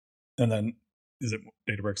 And then is it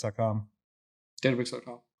Databricks.com?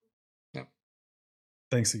 Databricks.com. Yeah.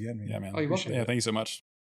 Thanks again, man. Yeah, man. Oh, you're welcome. Yeah, thank you so much.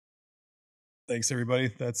 Thanks,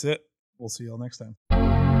 everybody. That's it. We'll see you all next time.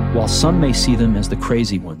 While some may see them as the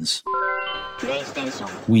crazy ones,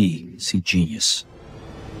 we see genius.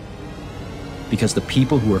 Because the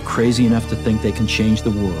people who are crazy enough to think they can change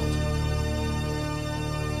the world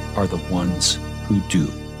are the ones who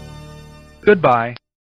do. Goodbye.